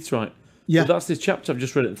 Obviously Keith's right. Yeah. But that's this chapter. I've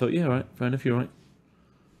just read it and thought, yeah, right, fair enough, you're right.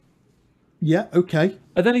 Yeah, okay.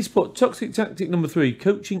 And then he's put toxic tactic number 3,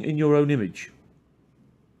 coaching in your own image.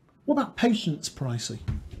 What about patience, Pricey?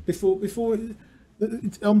 Before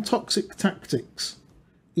on toxic tactics,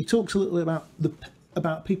 he talks a little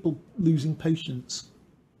about people losing patience.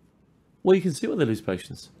 Well, you can see why they lose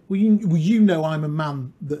patience. Well, you know I'm a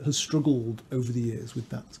man that has struggled over the years with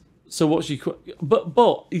that. So what's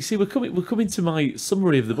but you see, we're coming to my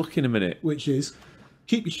summary of the book in a minute, which is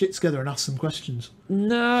keep your shit together and ask some questions.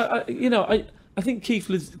 No, I think Keith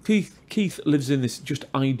lives in this just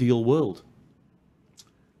ideal world.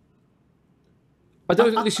 I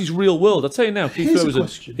don't think this is real world. I'll tell you now, Keith Rosen,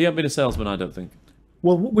 he hasn't been a salesman, I don't think.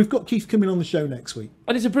 Well, we've got Keith coming on the show next week.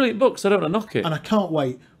 And it's a brilliant book, so I don't want to knock it. And I can't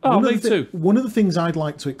wait. Oh, me too. One of the things I'd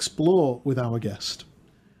like to explore with our guest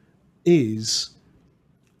is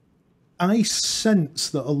I sense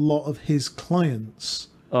that a lot of his clients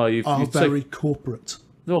are very corporate.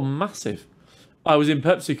 They're massive. I was in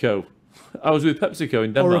PepsiCo. I was with PepsiCo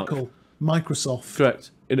in Denmark. Oracle, Microsoft.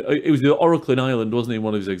 Correct. It was the Oracle in Ireland, wasn't it, in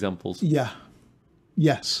one of his examples? Yeah.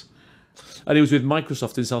 Yes. And he was with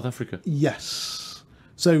Microsoft in South Africa. Yes.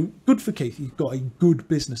 So good for Keith. He's got a good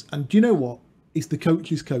business. And do you know what? He's the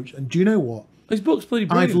coach's coach. And do you know what? His book's pretty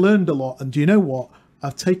brilliant. I've learned a lot. And do you know what?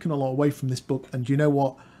 I've taken a lot away from this book. And do you know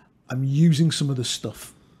what? I'm using some of the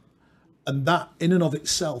stuff. And that, in and of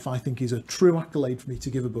itself, I think is a true accolade for me to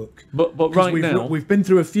give a book. But right now... We've been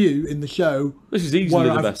through a few in the show. This is easily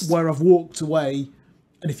the best. Where I've walked away,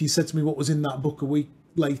 and if you said to me what was in that book a week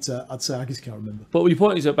later, I'd say I just can't remember. But your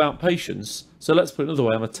point is about patience. So let's put it another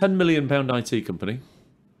way. I'm a £10 million IT company.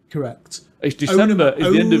 Correct. It's December.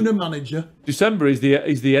 Owner manager. December is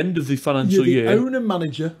the end of the financial year. Owner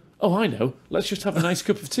manager Oh, I know. Let's just have a nice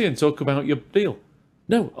cup of tea and talk about your deal.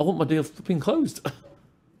 No, I want my deal flipping closed.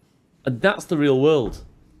 And that's the real world,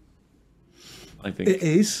 I think. It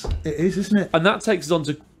is, isn't it? And that takes us on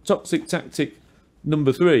to toxic tactic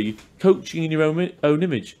number 3, coaching in your own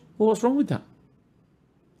image. Well, what's wrong with that?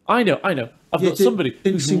 I know. I've got somebody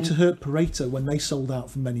Didn't seem to hurt Pareto when they sold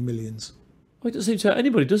out for many millions. Well, it doesn't seem to hurt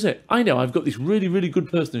anybody, does it? I know. I've got this really, really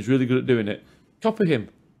good person who's really good at doing it. Copy him.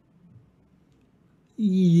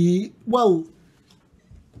 Yeah, well,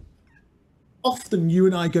 often you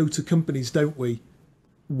and I go to companies, don't we,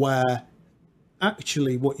 where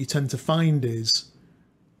actually what you tend to find is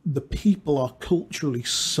the people are culturally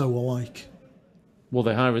so alike. Well,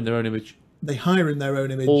 they hire in their own image. They hire in their own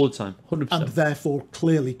image. All the time, 100%. And therefore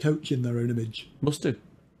clearly coach in their own image. Must do.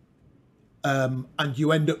 And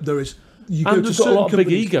you end up, you and they've got a lot of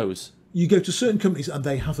big egos. You go to certain companies and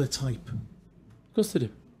they have a type. Of course they do.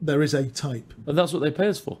 There is a type. And that's what they pay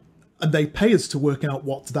us for. And they pay us to work out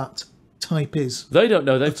what that type is. They don't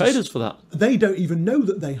know they've paid us for that. They don't even know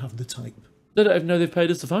that they have the type. They don't even know they've paid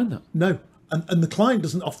us to find that. No. And the client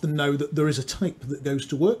doesn't often know that there is a type that goes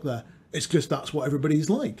to work there. It's just that's what everybody's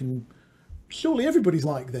like. And surely everybody's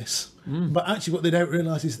like this. But actually what they don't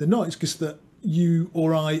realise is they're not. It's just that you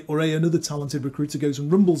or I or another talented recruiter goes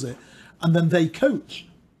and rumbles it. And then they coach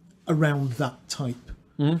around that type.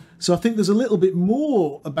 So I think there's a little bit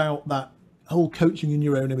more about that whole coaching in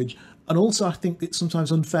your own image. And also I think it's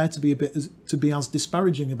sometimes unfair to be as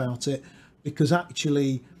disparaging about it, because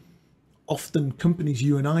actually often companies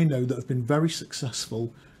you and I know that have been very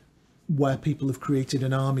successful where people have created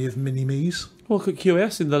an army of mini-me's. Well, look at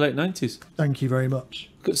QAS in the late 90s. Thank you very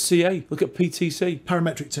much. Look at CA. Look at PTC.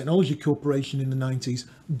 Parametric Technology Corporation in the 90s,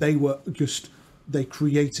 they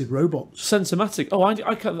created robots. Sensormatic. Oh, I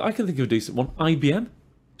can think of a decent one. IBM.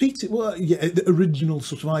 The original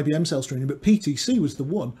sort of IBM sales training, but PTC was the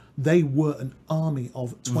one. They were an army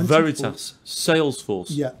of 24. Veritas,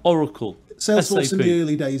 Salesforce, Oracle, Salesforce SAP. in the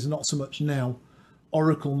early days, not so much now.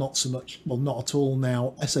 Oracle, not so much. Well, not at all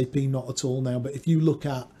now. SAP, not at all now. But if you look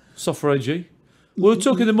at Software AG, we're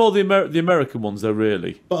talking the American ones, though,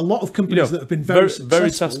 really. But a lot of companies that have been very successful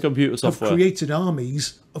Veritas Computer Software have created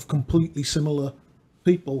armies of completely similar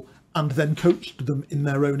people and then coached them in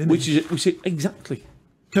their own image. Which is exactly.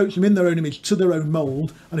 Coach them in their own image to their own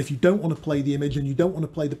mould. And if you don't want to play the image and you don't want to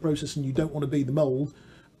play the process and you don't want to be the mould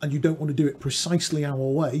and you don't want to do it precisely our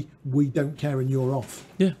way, we don't care and you're off.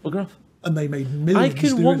 Yeah, bugger off. And they made millions. I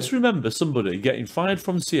can once remember somebody getting fired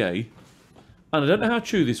from CA, and I don't know how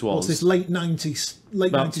true this was. What's this, late 90s?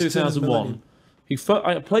 About 2001.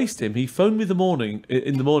 I placed him. He phoned me in the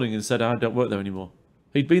morning and said, I don't work there anymore.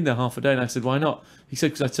 He'd been there half a day, and I said, why not? He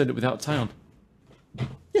said, because I turned it without a tie on.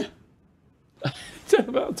 Yeah. Turned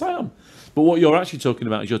it without a tie on. But what you're actually talking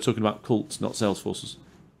about is you're talking about cults, not Salesforces.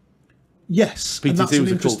 Yes, PTT and that's an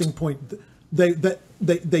was a interesting point. They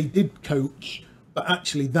did coach, but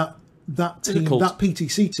actually that team, that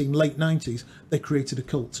PTC team, late 90s, they created a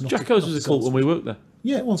cult. Jacko's was a cult when we worked there.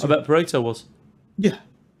 Yeah, it was. I bet Pareto was. Yeah,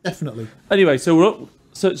 definitely. Anyway, so we're up.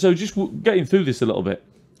 So just getting through this a little bit,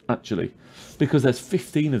 actually, because there's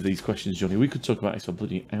 15 of these questions, Johnny. We could talk about this for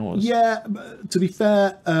bloody hours. Yeah, to be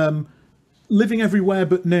fair, living everywhere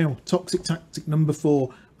but now, toxic tactic number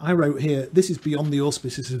 4. I wrote here, this is beyond the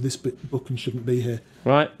auspices of this book and shouldn't be here.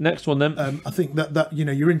 Right, next one then. I think that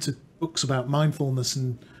you're into books about mindfulness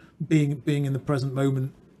and being in the present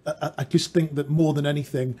moment. I just think that more than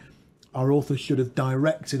anything, our author should have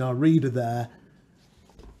directed our reader there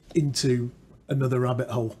into another rabbit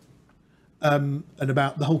hole. And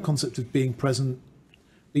about the whole concept of being present,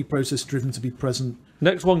 be process driven to be present.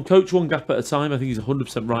 Next one, coach one gap at a time. I think he's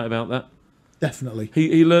 100% right about that. Definitely.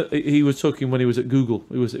 He was talking when he was at Google.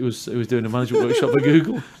 He was doing a management workshop at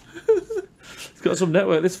Google. He's got some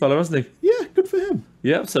network, this fellow, hasn't he? Yeah, good for him.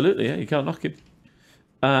 Yeah, absolutely. Yeah, you can't knock him.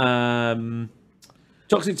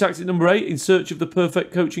 Toxic tactic number 8, in search of the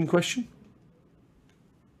perfect coaching question.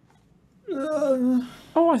 I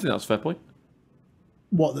think that's a fair point.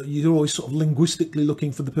 What, that you're always sort of linguistically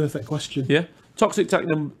looking for the perfect question? Yeah. Toxic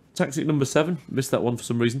tactic number 7. Missed that one for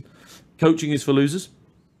some reason. Coaching is for losers.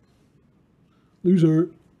 Loser.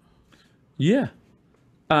 Yeah.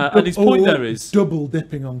 And his point there is... double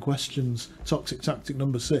dipping on questions. Toxic tactic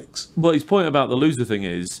number 6. Well, his point about the loser thing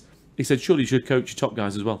is, he said, surely you should coach your top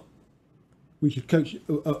guys as well. We should coach...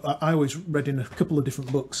 I always read in a couple of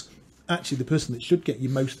different books, actually the person that should get you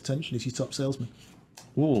most attention is your top salesman.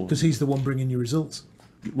 Because he's the one bringing you results.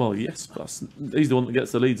 Well, yes, he's the one that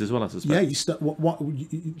gets the leads as well, I suspect.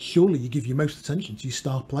 Yeah, surely you give your most attention to your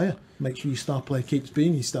star player. Make sure your star player keeps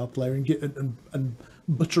being your star player and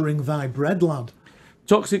buttering thy bread, lad.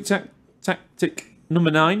 Toxic tactic Number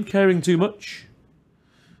 9, caring too much.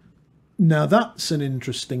 Now that's an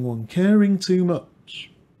interesting one. Caring too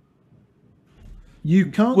much. You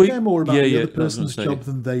can't care more about the other person's job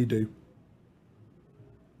than they do.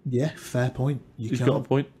 Yeah, fair point. He's got a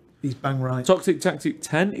point. He's bang right. Toxic tactic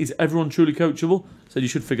 10 is everyone truly coachable. So you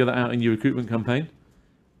should figure that out in your recruitment campaign.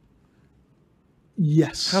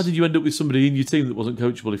 Yes. How did you end up with somebody in your team that wasn't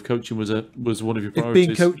coachable if coaching was one of your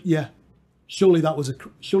priorities? Yeah. Surely that was a.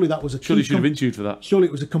 Surely you should have interviewed for that. Surely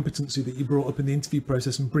it was a competency that you brought up in the interview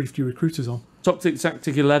process and briefed your recruiters on. Toxic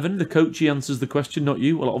tactic 11. The coachee answers the question, not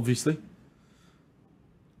you. Well, obviously.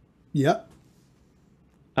 Yeah.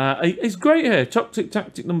 It's great here. Toxic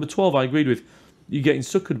tactic number 12. I agreed with. You're getting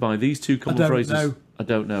suckered by these two common phrases. I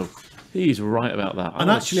don't know. He's right about that.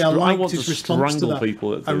 And actually, I liked his response to that.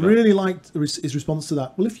 People I really liked his response to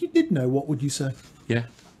that. Well, if you did know, what would you say? Yeah.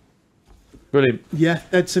 Brilliant. Yeah,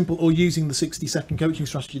 dead simple. Or using the 60-second coaching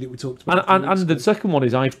strategy that we talked about. And the second one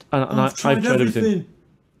is I've tried everything.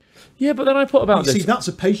 Yeah, but then I put about this. See, that's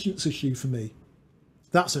a patience issue for me.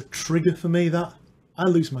 That's a trigger for me. That I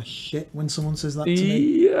lose my shit when someone says that to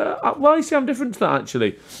me. Yeah, well, I see, I'm different to that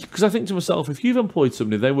actually, because I think to myself, if you've employed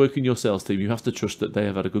somebody, they work in your sales team, you have to trust that they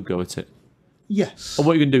have had a good go at it. Yes. And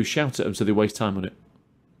what you can do, shout at them so they waste time on it.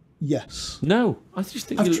 Yes. No, I just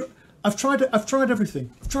think I've tried everything.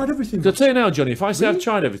 I've tried everything. I'll tell you now, Johnny. If I say I've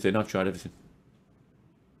tried everything, I've tried everything.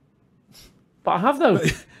 But I have though.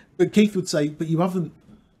 But Keith would say, "But you haven't."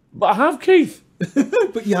 But I have, Keith.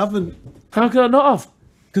 But you haven't. How can I not have?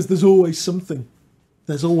 Because there's always something.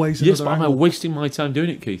 There's always another yes, but am I wasting my time doing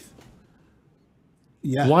it, Keith?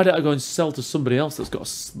 Yeah. Why don't I go and sell to somebody else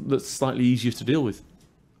that's slightly easier to deal with?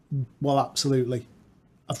 Well, absolutely.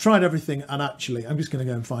 I've tried everything, and actually, I'm just going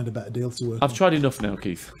to go and find a better deal to work on. I've tried enough now,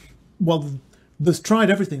 Keith. Well, there's tried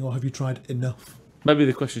everything, or have you tried enough? Maybe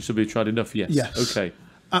the question should be tried enough, yes. Yes. Okay.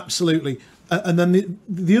 Absolutely. And then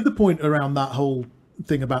the other point around that whole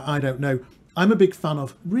thing about I don't know, I'm a big fan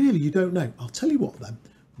of, really, you don't know? I'll tell you what then.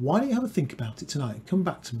 Why don't you have a think about it tonight and come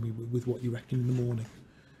back to me with what you reckon in the morning?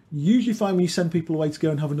 You usually find when you send people away to go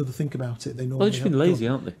and have another think about it, they normally... Well, they've just been lazy,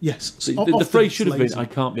 aren't they? Yes. The phrase should have been, I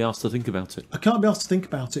can't be asked to think about it. I can't be asked to think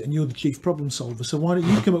about it, and you're the chief problem solver, so why don't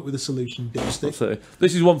you come up with a solution, dipstick?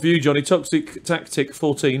 This is one for you, Johnny. Toxic tactic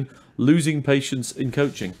 14, losing patience in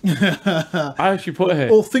coaching. I actually put it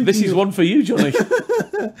here. This is one for you, Johnny.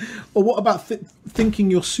 Or what about thinking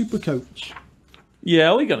you're super coach? Yeah,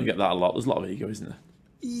 well, you're going to get that a lot. There's a lot of ego, isn't there?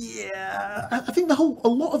 Yeah, I think a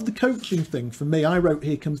lot of the coaching thing for me, I wrote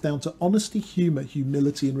here, comes down to honesty, humour,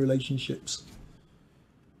 humility in relationships.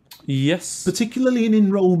 Yes. Particularly in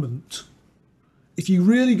enrolment. If you're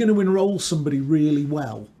really going to enrol somebody really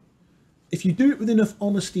well, if you do it with enough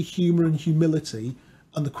honesty, humour and humility,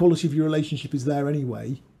 and the quality of your relationship is there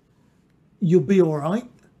anyway, you'll be all right.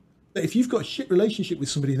 But if you've got a shit relationship with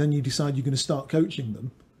somebody and then you decide you're going to start coaching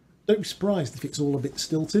them, don't be surprised if it's all a bit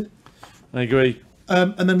stilted. I agree.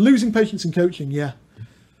 And then losing patience in coaching, yeah.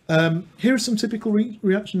 Here are some typical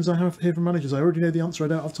reactions I have here from managers. I already know the answer. I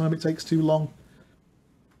don't have time. It takes too long.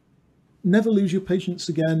 Never lose your patience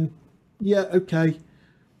again. Yeah, okay.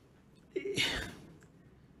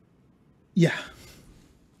 Yeah.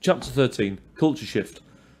 Chapter 13, Culture Shift.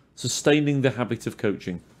 Sustaining the habit of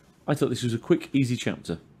coaching. I thought this was a quick, easy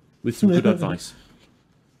chapter with some good advice.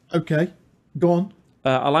 Okay, go on.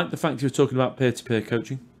 I like the fact you're talking about peer-to-peer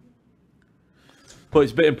coaching. But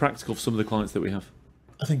it's a bit impractical for some of the clients that we have.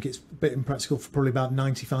 I think it's a bit impractical for probably about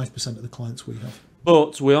 95% of the clients we have.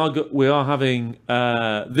 But we are having,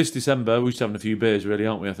 this December, we're just having a few beers really,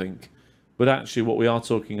 aren't we, I think? But actually what we are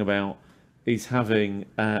talking about is having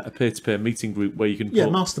a peer-to-peer meeting group where you can put...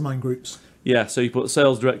 mastermind groups. Yeah, so you put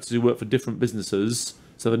sales directors who work for different businesses,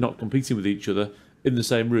 so they're not competing with each other, in the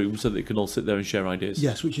same room so that they can all sit there and share ideas.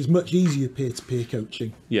 Yes, which is much easier peer-to-peer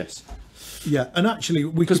coaching. Yes. Yeah, and actually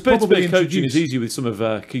we could probably probably peer-to-peer coaching is easy with some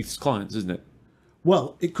of Keith's clients, isn't it?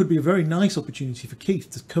 Well, it could be a very nice opportunity for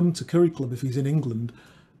Keith to come to Curry Club if he's in England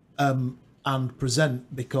and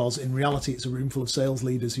present, because in reality it's a room full of sales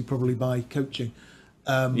leaders who probably buy coaching.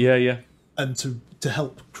 Yeah. And to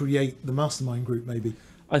help create the mastermind group, maybe.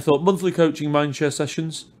 I thought monthly coaching mindshare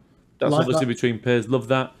sessions. That's like obviously that. Between peers. Love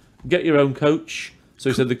that. Get your own coach. So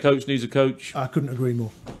he said the coach needs a coach. I couldn't agree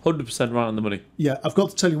more. 100% right on the money. Yeah, I've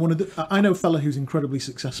got to tell you, I know a fella who's incredibly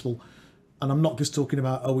successful, and I'm not just talking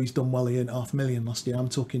about, he's done well, he earned $500,000 last year. I'm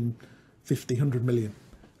talking 50, 100 million.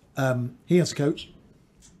 He has a coach.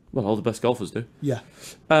 Well, all the best golfers do. Yeah.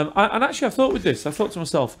 And actually, I thought with this, I thought to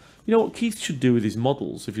myself, you know what Keith should do with his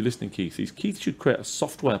models, if you're listening, Keith, is Keith should create a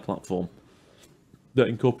software platform that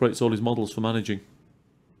incorporates all his models for managing.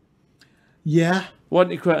 Yeah. Why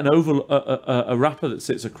don't you create an oval, a wrapper that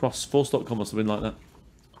sits across force.com or something like that?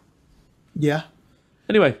 Yeah.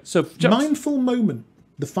 Anyway, so Mindful moment,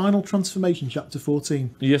 the final transformation, chapter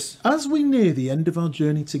 14. Yes. As we near the end of our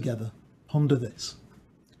journey together, ponder this.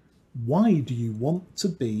 Why do you want to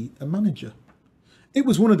be a manager? It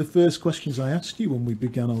was one of the first questions I asked you when we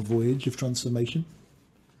began our voyage of transformation.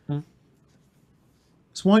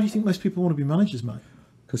 So why do you think most people want to be managers, mate?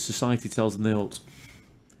 Because society tells them they ought.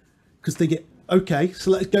 Because they get... Okay,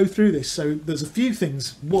 so let's go through this. So there's a few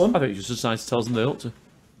things. One, I think just society tells them they ought to.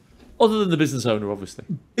 Other than the business owner, obviously.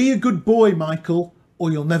 be a good boy, Michael,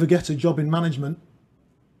 or you'll never get a job in management.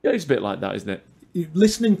 Yeah, it's a bit like that, isn't it? You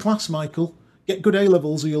listen in class, Michael. Get good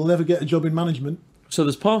A-levels or you'll never get a job in management. So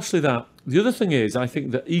there's partially that. The other thing is, I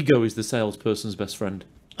think that ego is the salesperson's best friend.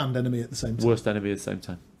 And enemy at the same time. Worst enemy at the same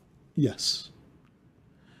time. Yes.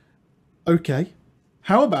 Okay.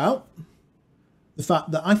 How about the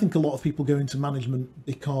fact that I think a lot of people go into management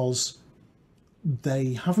because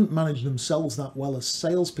they haven't managed themselves that well as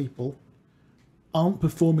salespeople, aren't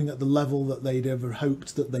performing at the level that they'd ever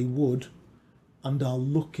hoped that they would, and are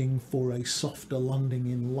looking for a softer landing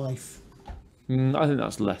in life. I think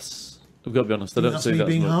that's less. I've got to be honest. I don't That's see me that as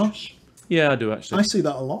being much. harsh. Yeah, I do actually. I see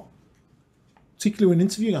that a lot. Particularly when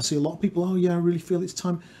interviewing, I see a lot of people, oh yeah, I really feel it's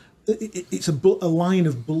time. It's a line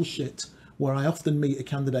of bullshit where I often meet a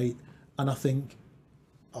candidate and I think,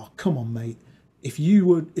 oh, come on, mate. If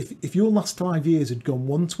your last 5 years had gone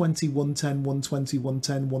 120, 110, 120,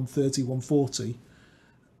 110, 130, 140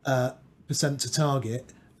 percent to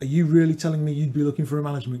target, are you really telling me you'd be looking for a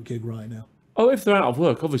management gig right now? Oh, if they're out of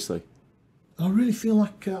work, obviously. I really feel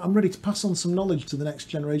like I'm ready to pass on some knowledge to the next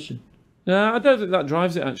generation. No, I don't think that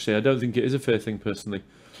drives it. Actually, I don't think it is a fair thing. Personally,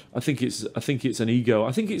 I think it's an ego.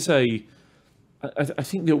 I think it's a. I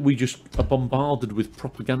think that we just are bombarded with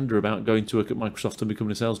propaganda about going to work at Microsoft and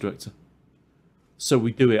becoming a sales director. So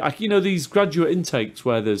we do it. These graduate intakes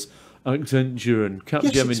where there's Accenture and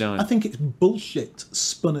Capgemini. I think it's bullshit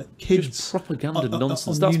spun at kids. Just propaganda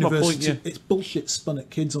nonsense. That's my point. Yeah. It's bullshit spun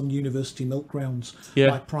at kids on university milk grounds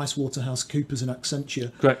by PricewaterhouseCoopers and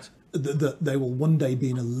Accenture. Correct. That they will one day be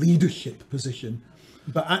in a leadership position,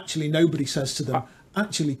 but actually nobody says to them,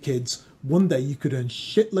 actually, kids, one day you could earn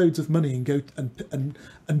shitloads of money and go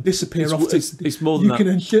and disappear off to. It's more than that. You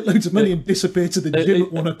can earn shitloads of money and disappear to the gym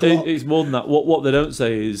at 1 o'clock. It's more than that. What they don't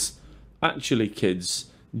say is, actually, kids,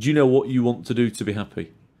 do you know what you want to do to be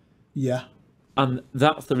happy? Yeah. And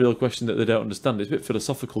that's the real question that they don't understand. It's a bit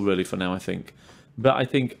philosophical, really, for now, I think. But I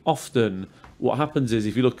think often what happens is,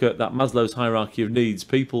 if you look at that Maslow's hierarchy of needs,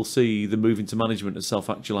 people see the move into management as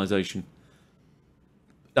self-actualization.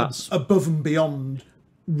 That's above and beyond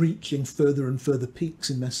reaching further and further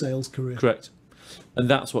peaks in their sales career. Correct. And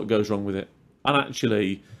that's what goes wrong with it. And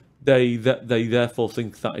actually, they therefore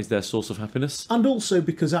think that is their source of happiness. And also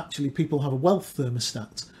because actually people have a wealth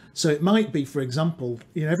thermostat. So it might be, for example,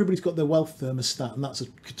 everybody's got their wealth thermostat, and that's a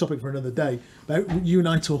topic for another day. But you and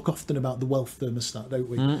I talk often about the wealth thermostat, don't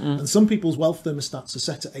we? And some people's wealth thermostats are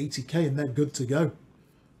set at 80k and they're good to go.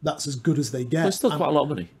 That's as good as they get. That's still quite a lot of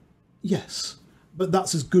money. Yes. But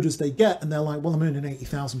that's as good as they get, and they're like, well, I'm earning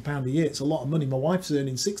 £80,000 a year. It's a lot of money. My wife's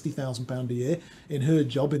earning £60,000 a year in her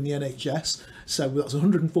job in the NHS, so that's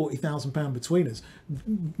 £140,000 between us.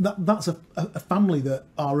 That's a family that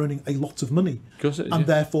are earning a lot of money. Of course it is, and yeah.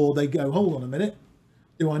 therefore they go, hold on a minute,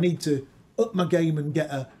 do I need to up my game and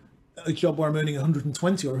get a job where I'm earning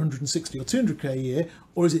 120 or 160 or 200k a year,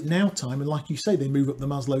 or is it now time? And like you say, they move up the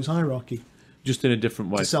Maslow's hierarchy. Just in a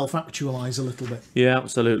different way. To self-actualise a little bit. Yeah,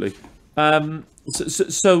 absolutely. But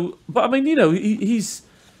I mean, his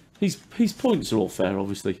points are all fair,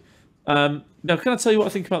 obviously. Now, can I tell you what I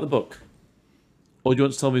think about the book, or do you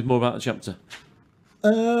want to tell me more about the chapter?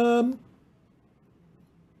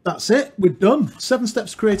 That's it. We're done. 7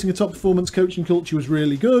 Steps to Creating a Top Performance Coaching Culture was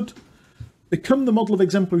really good. Become the model of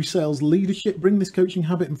exemplary sales leadership. Bring this coaching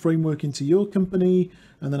habit and framework into your company,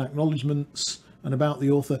 and then acknowledgements and about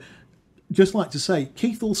the author. Just like to say,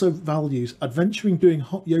 Keith also values adventuring, doing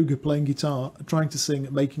hot yoga, playing guitar, trying to sing,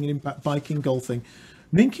 making an impact, biking, golfing.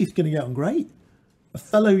 Me and Keith are going to get on great. A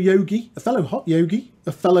fellow yogi, a fellow hot yogi,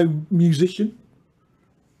 a fellow musician,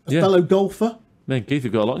 a fellow golfer. Me and Keith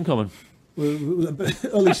have got a lot in common.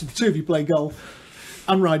 At least the two of you play golf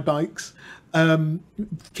and ride bikes.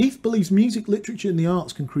 Keith believes music, literature, and the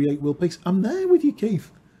arts can create world peace. I'm there with you, Keith.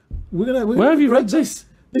 Where have you read this?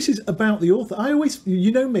 This is about the author. I always,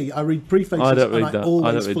 me, I read prefaces. I don't read that.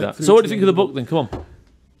 I don't read that. So what do you think of the book then? Come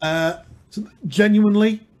on. So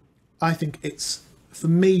genuinely, I think it's, for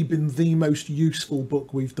me, been the most useful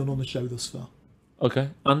book we've done on the show thus far. Okay,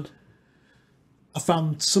 and? I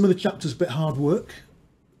found some of the chapters a bit hard work.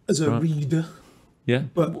 as a reader. Yeah,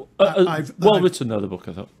 But well written though, the book,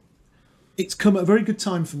 I thought. It's come at a very good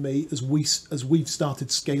time for me as we've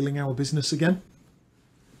started scaling our business again.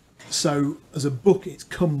 So as a book, it's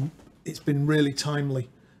been really timely.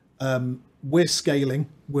 We're scaling,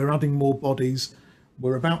 we're adding more bodies.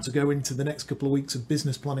 We're about to go into the next couple of weeks of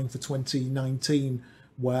business planning for 2019,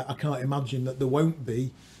 where I can't imagine that there won't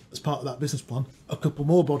be, as part of that business plan, a couple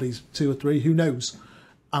more bodies, 2 or 3, who knows?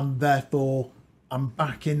 And therefore, I'm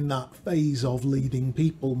back in that phase of leading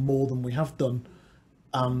people more than we have done.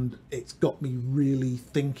 And it's got me really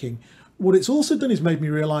thinking. What it's also done is made me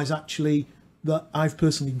realise, actually, that I've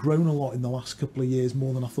personally grown a lot in the last couple of years,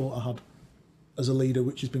 more than I thought I had as a leader,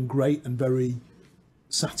 which has been great and very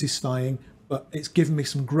satisfying. But it's given me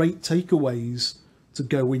some great takeaways to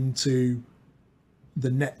go into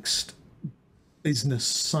the next business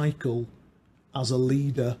cycle as a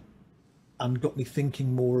leader, and got me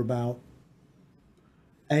thinking more about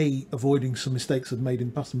A, avoiding some mistakes I've made in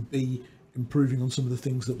the past, and B, improving on some of the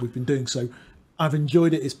things that we've been doing. So I've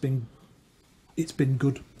enjoyed it. It's been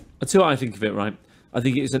good. I'll tell you what I think of it, right? I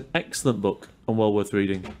think it's an excellent book and well worth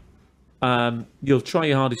reading. You'll try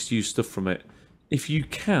your hardest to use stuff from it. If you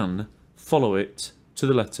can follow it to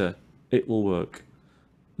the letter, it will work.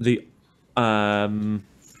 The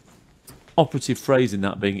operative phrase in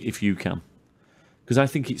that being "if you can," because I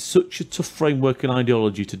think it's such a tough framework and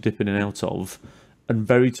ideology to dip in and out of, and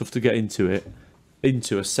very tough to get into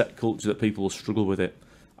a set culture that people will struggle with it.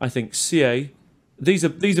 I think CA, these are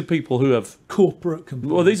people who have corporate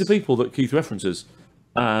companies. Well, these are people that Keith references,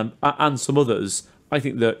 and some others. I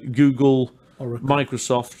think that Google, Oracle.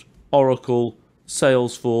 Microsoft, Oracle,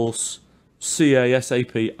 Salesforce, CA,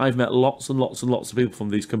 SAP. I've met lots and lots and lots of people from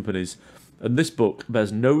these companies, and this book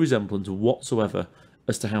bears no resemblance whatsoever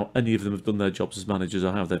as to how any of them have done their jobs as managers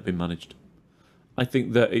or how they've been managed. I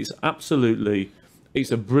think that it's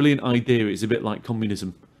a brilliant idea. It's a bit like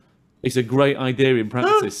communism. It's a great idea in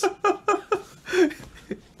practice.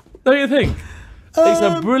 Don't you think? It's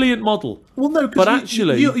a brilliant model. Well, no, but because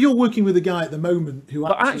actually, you're working with a guy at the moment who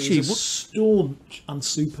actually is a what- staunch and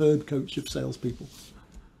superb coach of salespeople.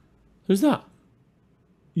 Who's that?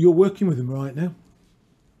 You're working with him right now.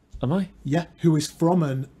 Am I? Yeah, who is from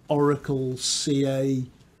an Oracle, CA,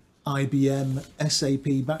 IBM,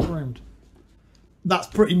 SAP background. That's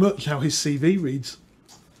pretty much how his CV reads.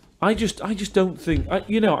 I just don't think. I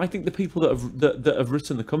think the people that have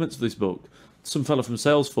written the comments of this book, some fella from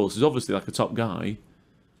Salesforce is obviously like a top guy.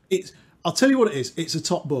 I'll tell you what it is. It's a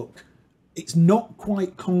top book. It's not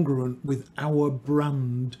quite congruent with our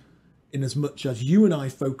brand, in as much as you and I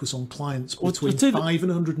focus on clients between 5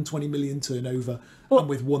 and 120 million turnover, and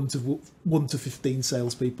with 1 to 15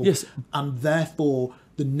 salespeople. Yes. And therefore,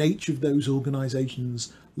 the nature of those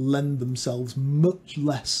organisations lend themselves much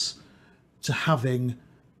less to having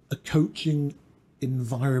a coaching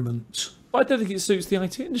environment. But I don't think it suits the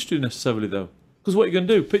IT industry necessarily, though. Because what are you going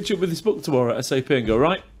to do? Pitch up with this book tomorrow at SAP and go,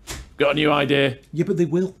 right, got a new idea. Yeah, but they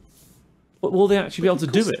will. But will they actually be able to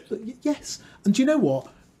do it? Yes. And do you know what?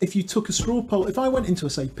 If you took a straw poll, if I went into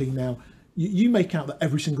SAP now, you make out that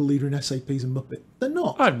every single leader in SAP is a muppet. They're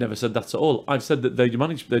not. I've never said that at all. I've said that they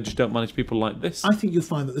just don't manage people like this. I think you'll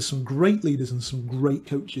find that there's some great leaders and some great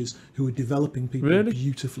coaches who are developing people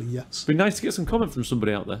beautifully, yes. It'd be nice to get some comment from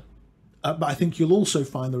somebody out there. But I think you'll also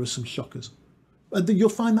find there are some shockers. You'll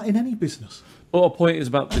find that in any business. What our point is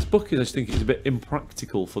about this book is I just think it's a bit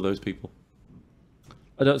impractical for those people.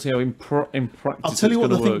 I don't see how in practice I'll tell you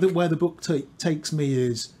what I work. think that where the book takes me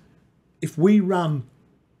is, if we ran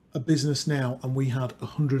a business now and we had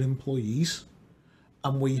 100 employees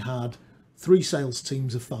and we had 3 sales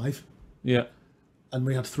teams of 5, yeah, and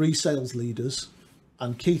we had 3 sales leaders,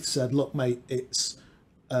 and Keith said, look, mate, it's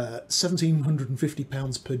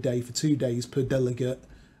 £1,750 per day for 2 days per delegate.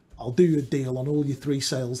 I'll do a deal on all your 3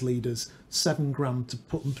 sales leaders, $7,000 to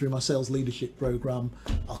put them through my sales leadership program.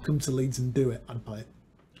 I'll come to Leeds and do it. I'd buy it.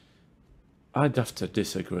 I'd have to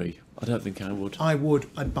disagree. I don't think I would. I would.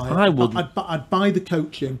 I'd buy it. I would. I'd buy the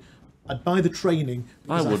coaching. I'd buy the training,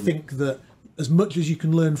 because I think that as much as you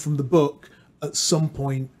can learn from the book, at some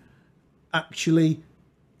point, actually,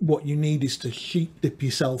 what you need is to sheep dip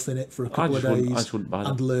yourself in it for a couple of days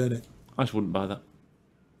and learn it. I just wouldn't buy that.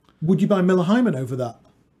 Would you buy Miller Hyman over that?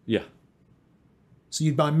 Yeah. So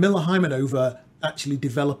you'd buy Miller Hyman over actually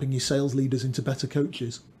developing your sales leaders into better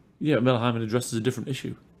coaches? Yeah, Miller Hyman addresses a different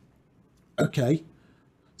issue. Okay.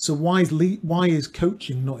 So why is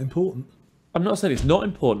coaching not important? I'm not saying it's not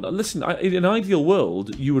important. Listen, in an ideal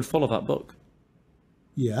world, you would follow that book.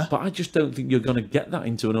 Yeah. But I just don't think you're going to get that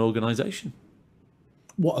into an organisation.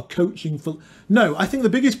 What, a coaching for... No, I think the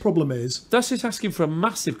biggest problem is... That's just asking for a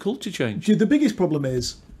massive culture change. The biggest problem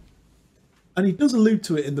is And he does allude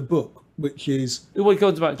to it in the book, which is... Well, it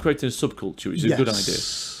goes about creating a subculture, which is a good idea.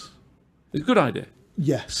 It's a good idea.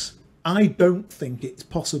 Yes. I don't think it's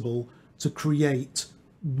possible to create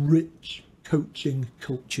rich coaching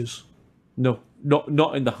cultures. No,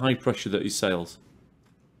 not in the high pressure that is sales.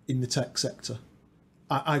 In the tech sector.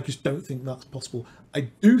 I just don't think that's possible. I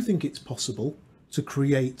do think it's possible to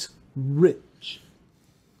create rich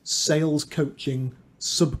sales coaching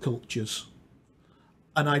subcultures.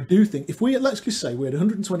 And I do think if let's just say we had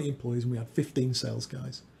 120 employees and we had 15 sales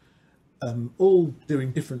guys, all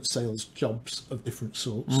doing different sales jobs of different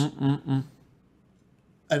sorts.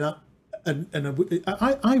 And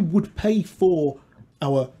I would pay for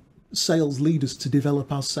our sales leaders to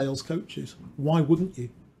develop as sales coaches. Why wouldn't you?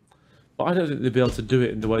 But I don't think they'd be able to do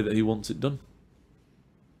it in the way that he wants it done.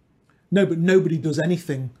 No, but nobody does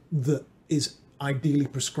anything that is ideally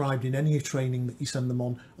prescribed in any training that you send them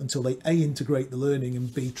on until they A, integrate the learning,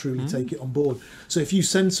 and B, truly take it on board. So if you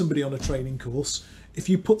send somebody on a training course, if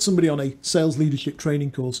you put somebody on a sales leadership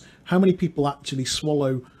training course, how many people actually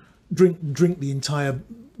drink the entire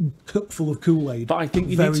cup full of Kool-Aid? But I think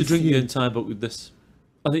you need to drink the entire book with this.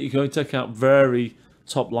 I think you can only take out very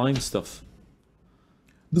top line stuff.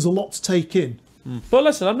 There's a lot to take in. But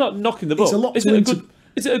listen, I'm not knocking the book. It's a lot Is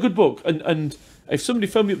it a good book? And if somebody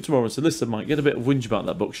phoned me up tomorrow and said, listen, Mike, get a bit of whinge about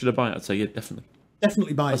that book, should I buy it? I'd say, yeah, definitely.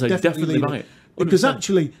 Definitely buy it. I'd say, definitely buy it. 100%. Because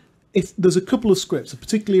actually, if there's a couple of scripts,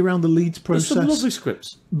 particularly around the leads process, there's some lovely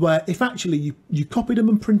scripts, where if actually you copied them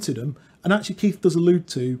and printed them, and actually Keith does allude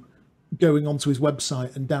to going onto his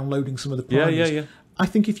website and downloading some of the primers. Yeah. I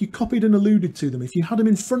think if you copied and alluded to them, if you had them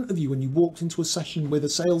in front of you when you walked into a session with a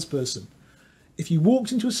salesperson, if you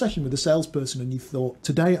walked into a session with a salesperson and you thought,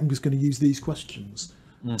 today I'm just going to use these questions,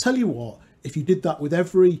 tell you what, if you did that with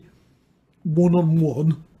every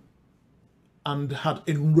one-on-one and had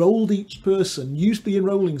enrolled each person, used the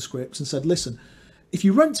enrolling scripts and said, listen, if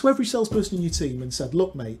you went to every salesperson in your team and said,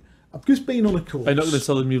 look, mate, I've just been on a course. Are you not going to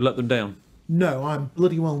tell them you've let them down? No, I'm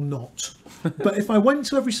bloody well not. But if I went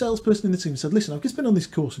to every salesperson in the team and said, listen, I've just been on this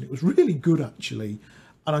course and it was really good actually,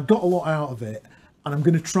 and I got a lot out of it, and I'm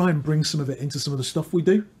going to try and bring some of it into some of the stuff we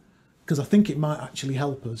do, because I think it might actually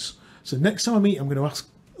help us. So next time I meet, I'm going to ask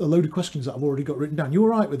a load of questions that I've already got written down. You all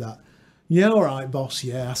right with that? Yeah, all right, boss.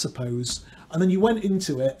 Yeah, I suppose. And then you went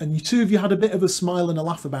into it, and you two of you had a bit of a smile and a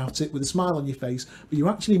laugh about it with a smile on your face, but you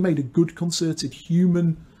actually made a good, concerted,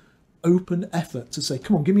 human, open effort to say,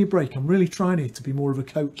 come on, give me a break. I'm really trying here to be more of a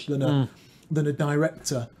coach than a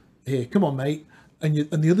director here. Come on, mate. And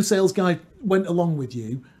the other sales guy went along with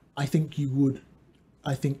you. I think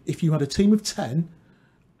if you had a team of 10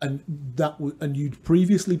 and you'd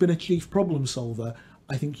previously been a chief problem solver,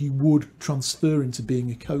 I think you would transfer into being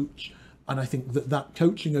a coach. And I think that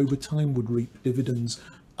coaching over time would reap dividends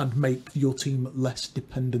and make your team less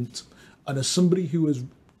dependent. And as somebody who has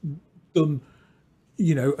done,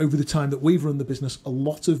 over the time that we've run the business, a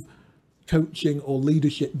lot of coaching or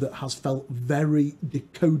leadership that has felt very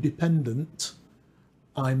codependent,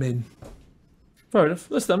 I'm in. Fair enough.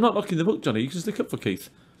 Listen, I'm not knocking the book, Johnny. You can stick up for Keith.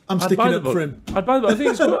 I'm sticking up for him. I'd buy the book. I think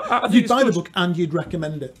it's good. You'd buy the book and you'd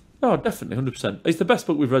recommend it. Oh, definitely, 100%. It's the best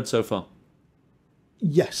book we've read so far.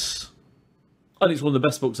 Yes. And it's one of the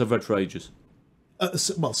best books I've read for ages.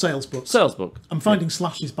 Sales books. Sales book. I'm finding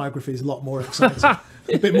Slash's biography is a lot more exciting.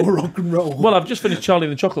 A bit more rock and roll. Well, I've just finished Charlie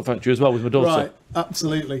and the Chocolate Factory as well with my daughter. Right,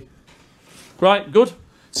 absolutely. Right, good.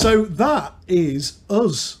 So that is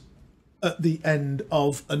us at the end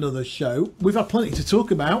of another show. We've had plenty to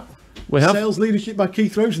talk about. We have. Sales Leadership by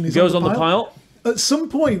Keith Rosen goes on the pile. At some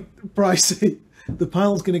point, Pricey, the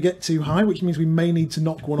pile's going to get too high, which means we may need to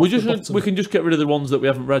knock one off the bottom. We can just get rid of the ones that we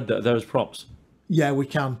haven't read that are there as props. Yeah, we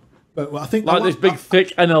can. But I think this big, thick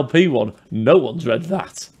NLP one. No one's read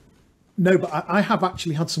that. No, but I have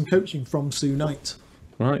actually had some coaching from Sue Knight.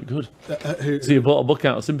 Right, good. So you bought a book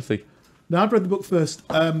out of sympathy. No, I've read the book first.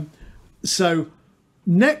 So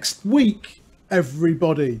next week,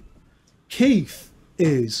 everybody, Keith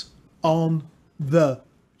is on the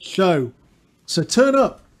show. So turn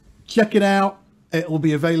up, check it out. It will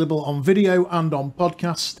be available on video and on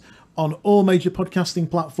podcast on all major podcasting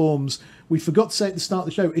platforms. We forgot to say at the start of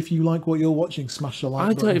the show, if you like what you're watching, smash the like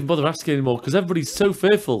button. I don't even bother asking anymore because everybody's so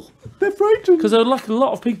fearful. They're frightened. Because like a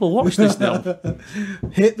lot of people watch this now.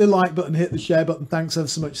 Hit the like button, hit the share button. Thanks ever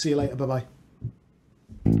so much. See you later. Bye-bye.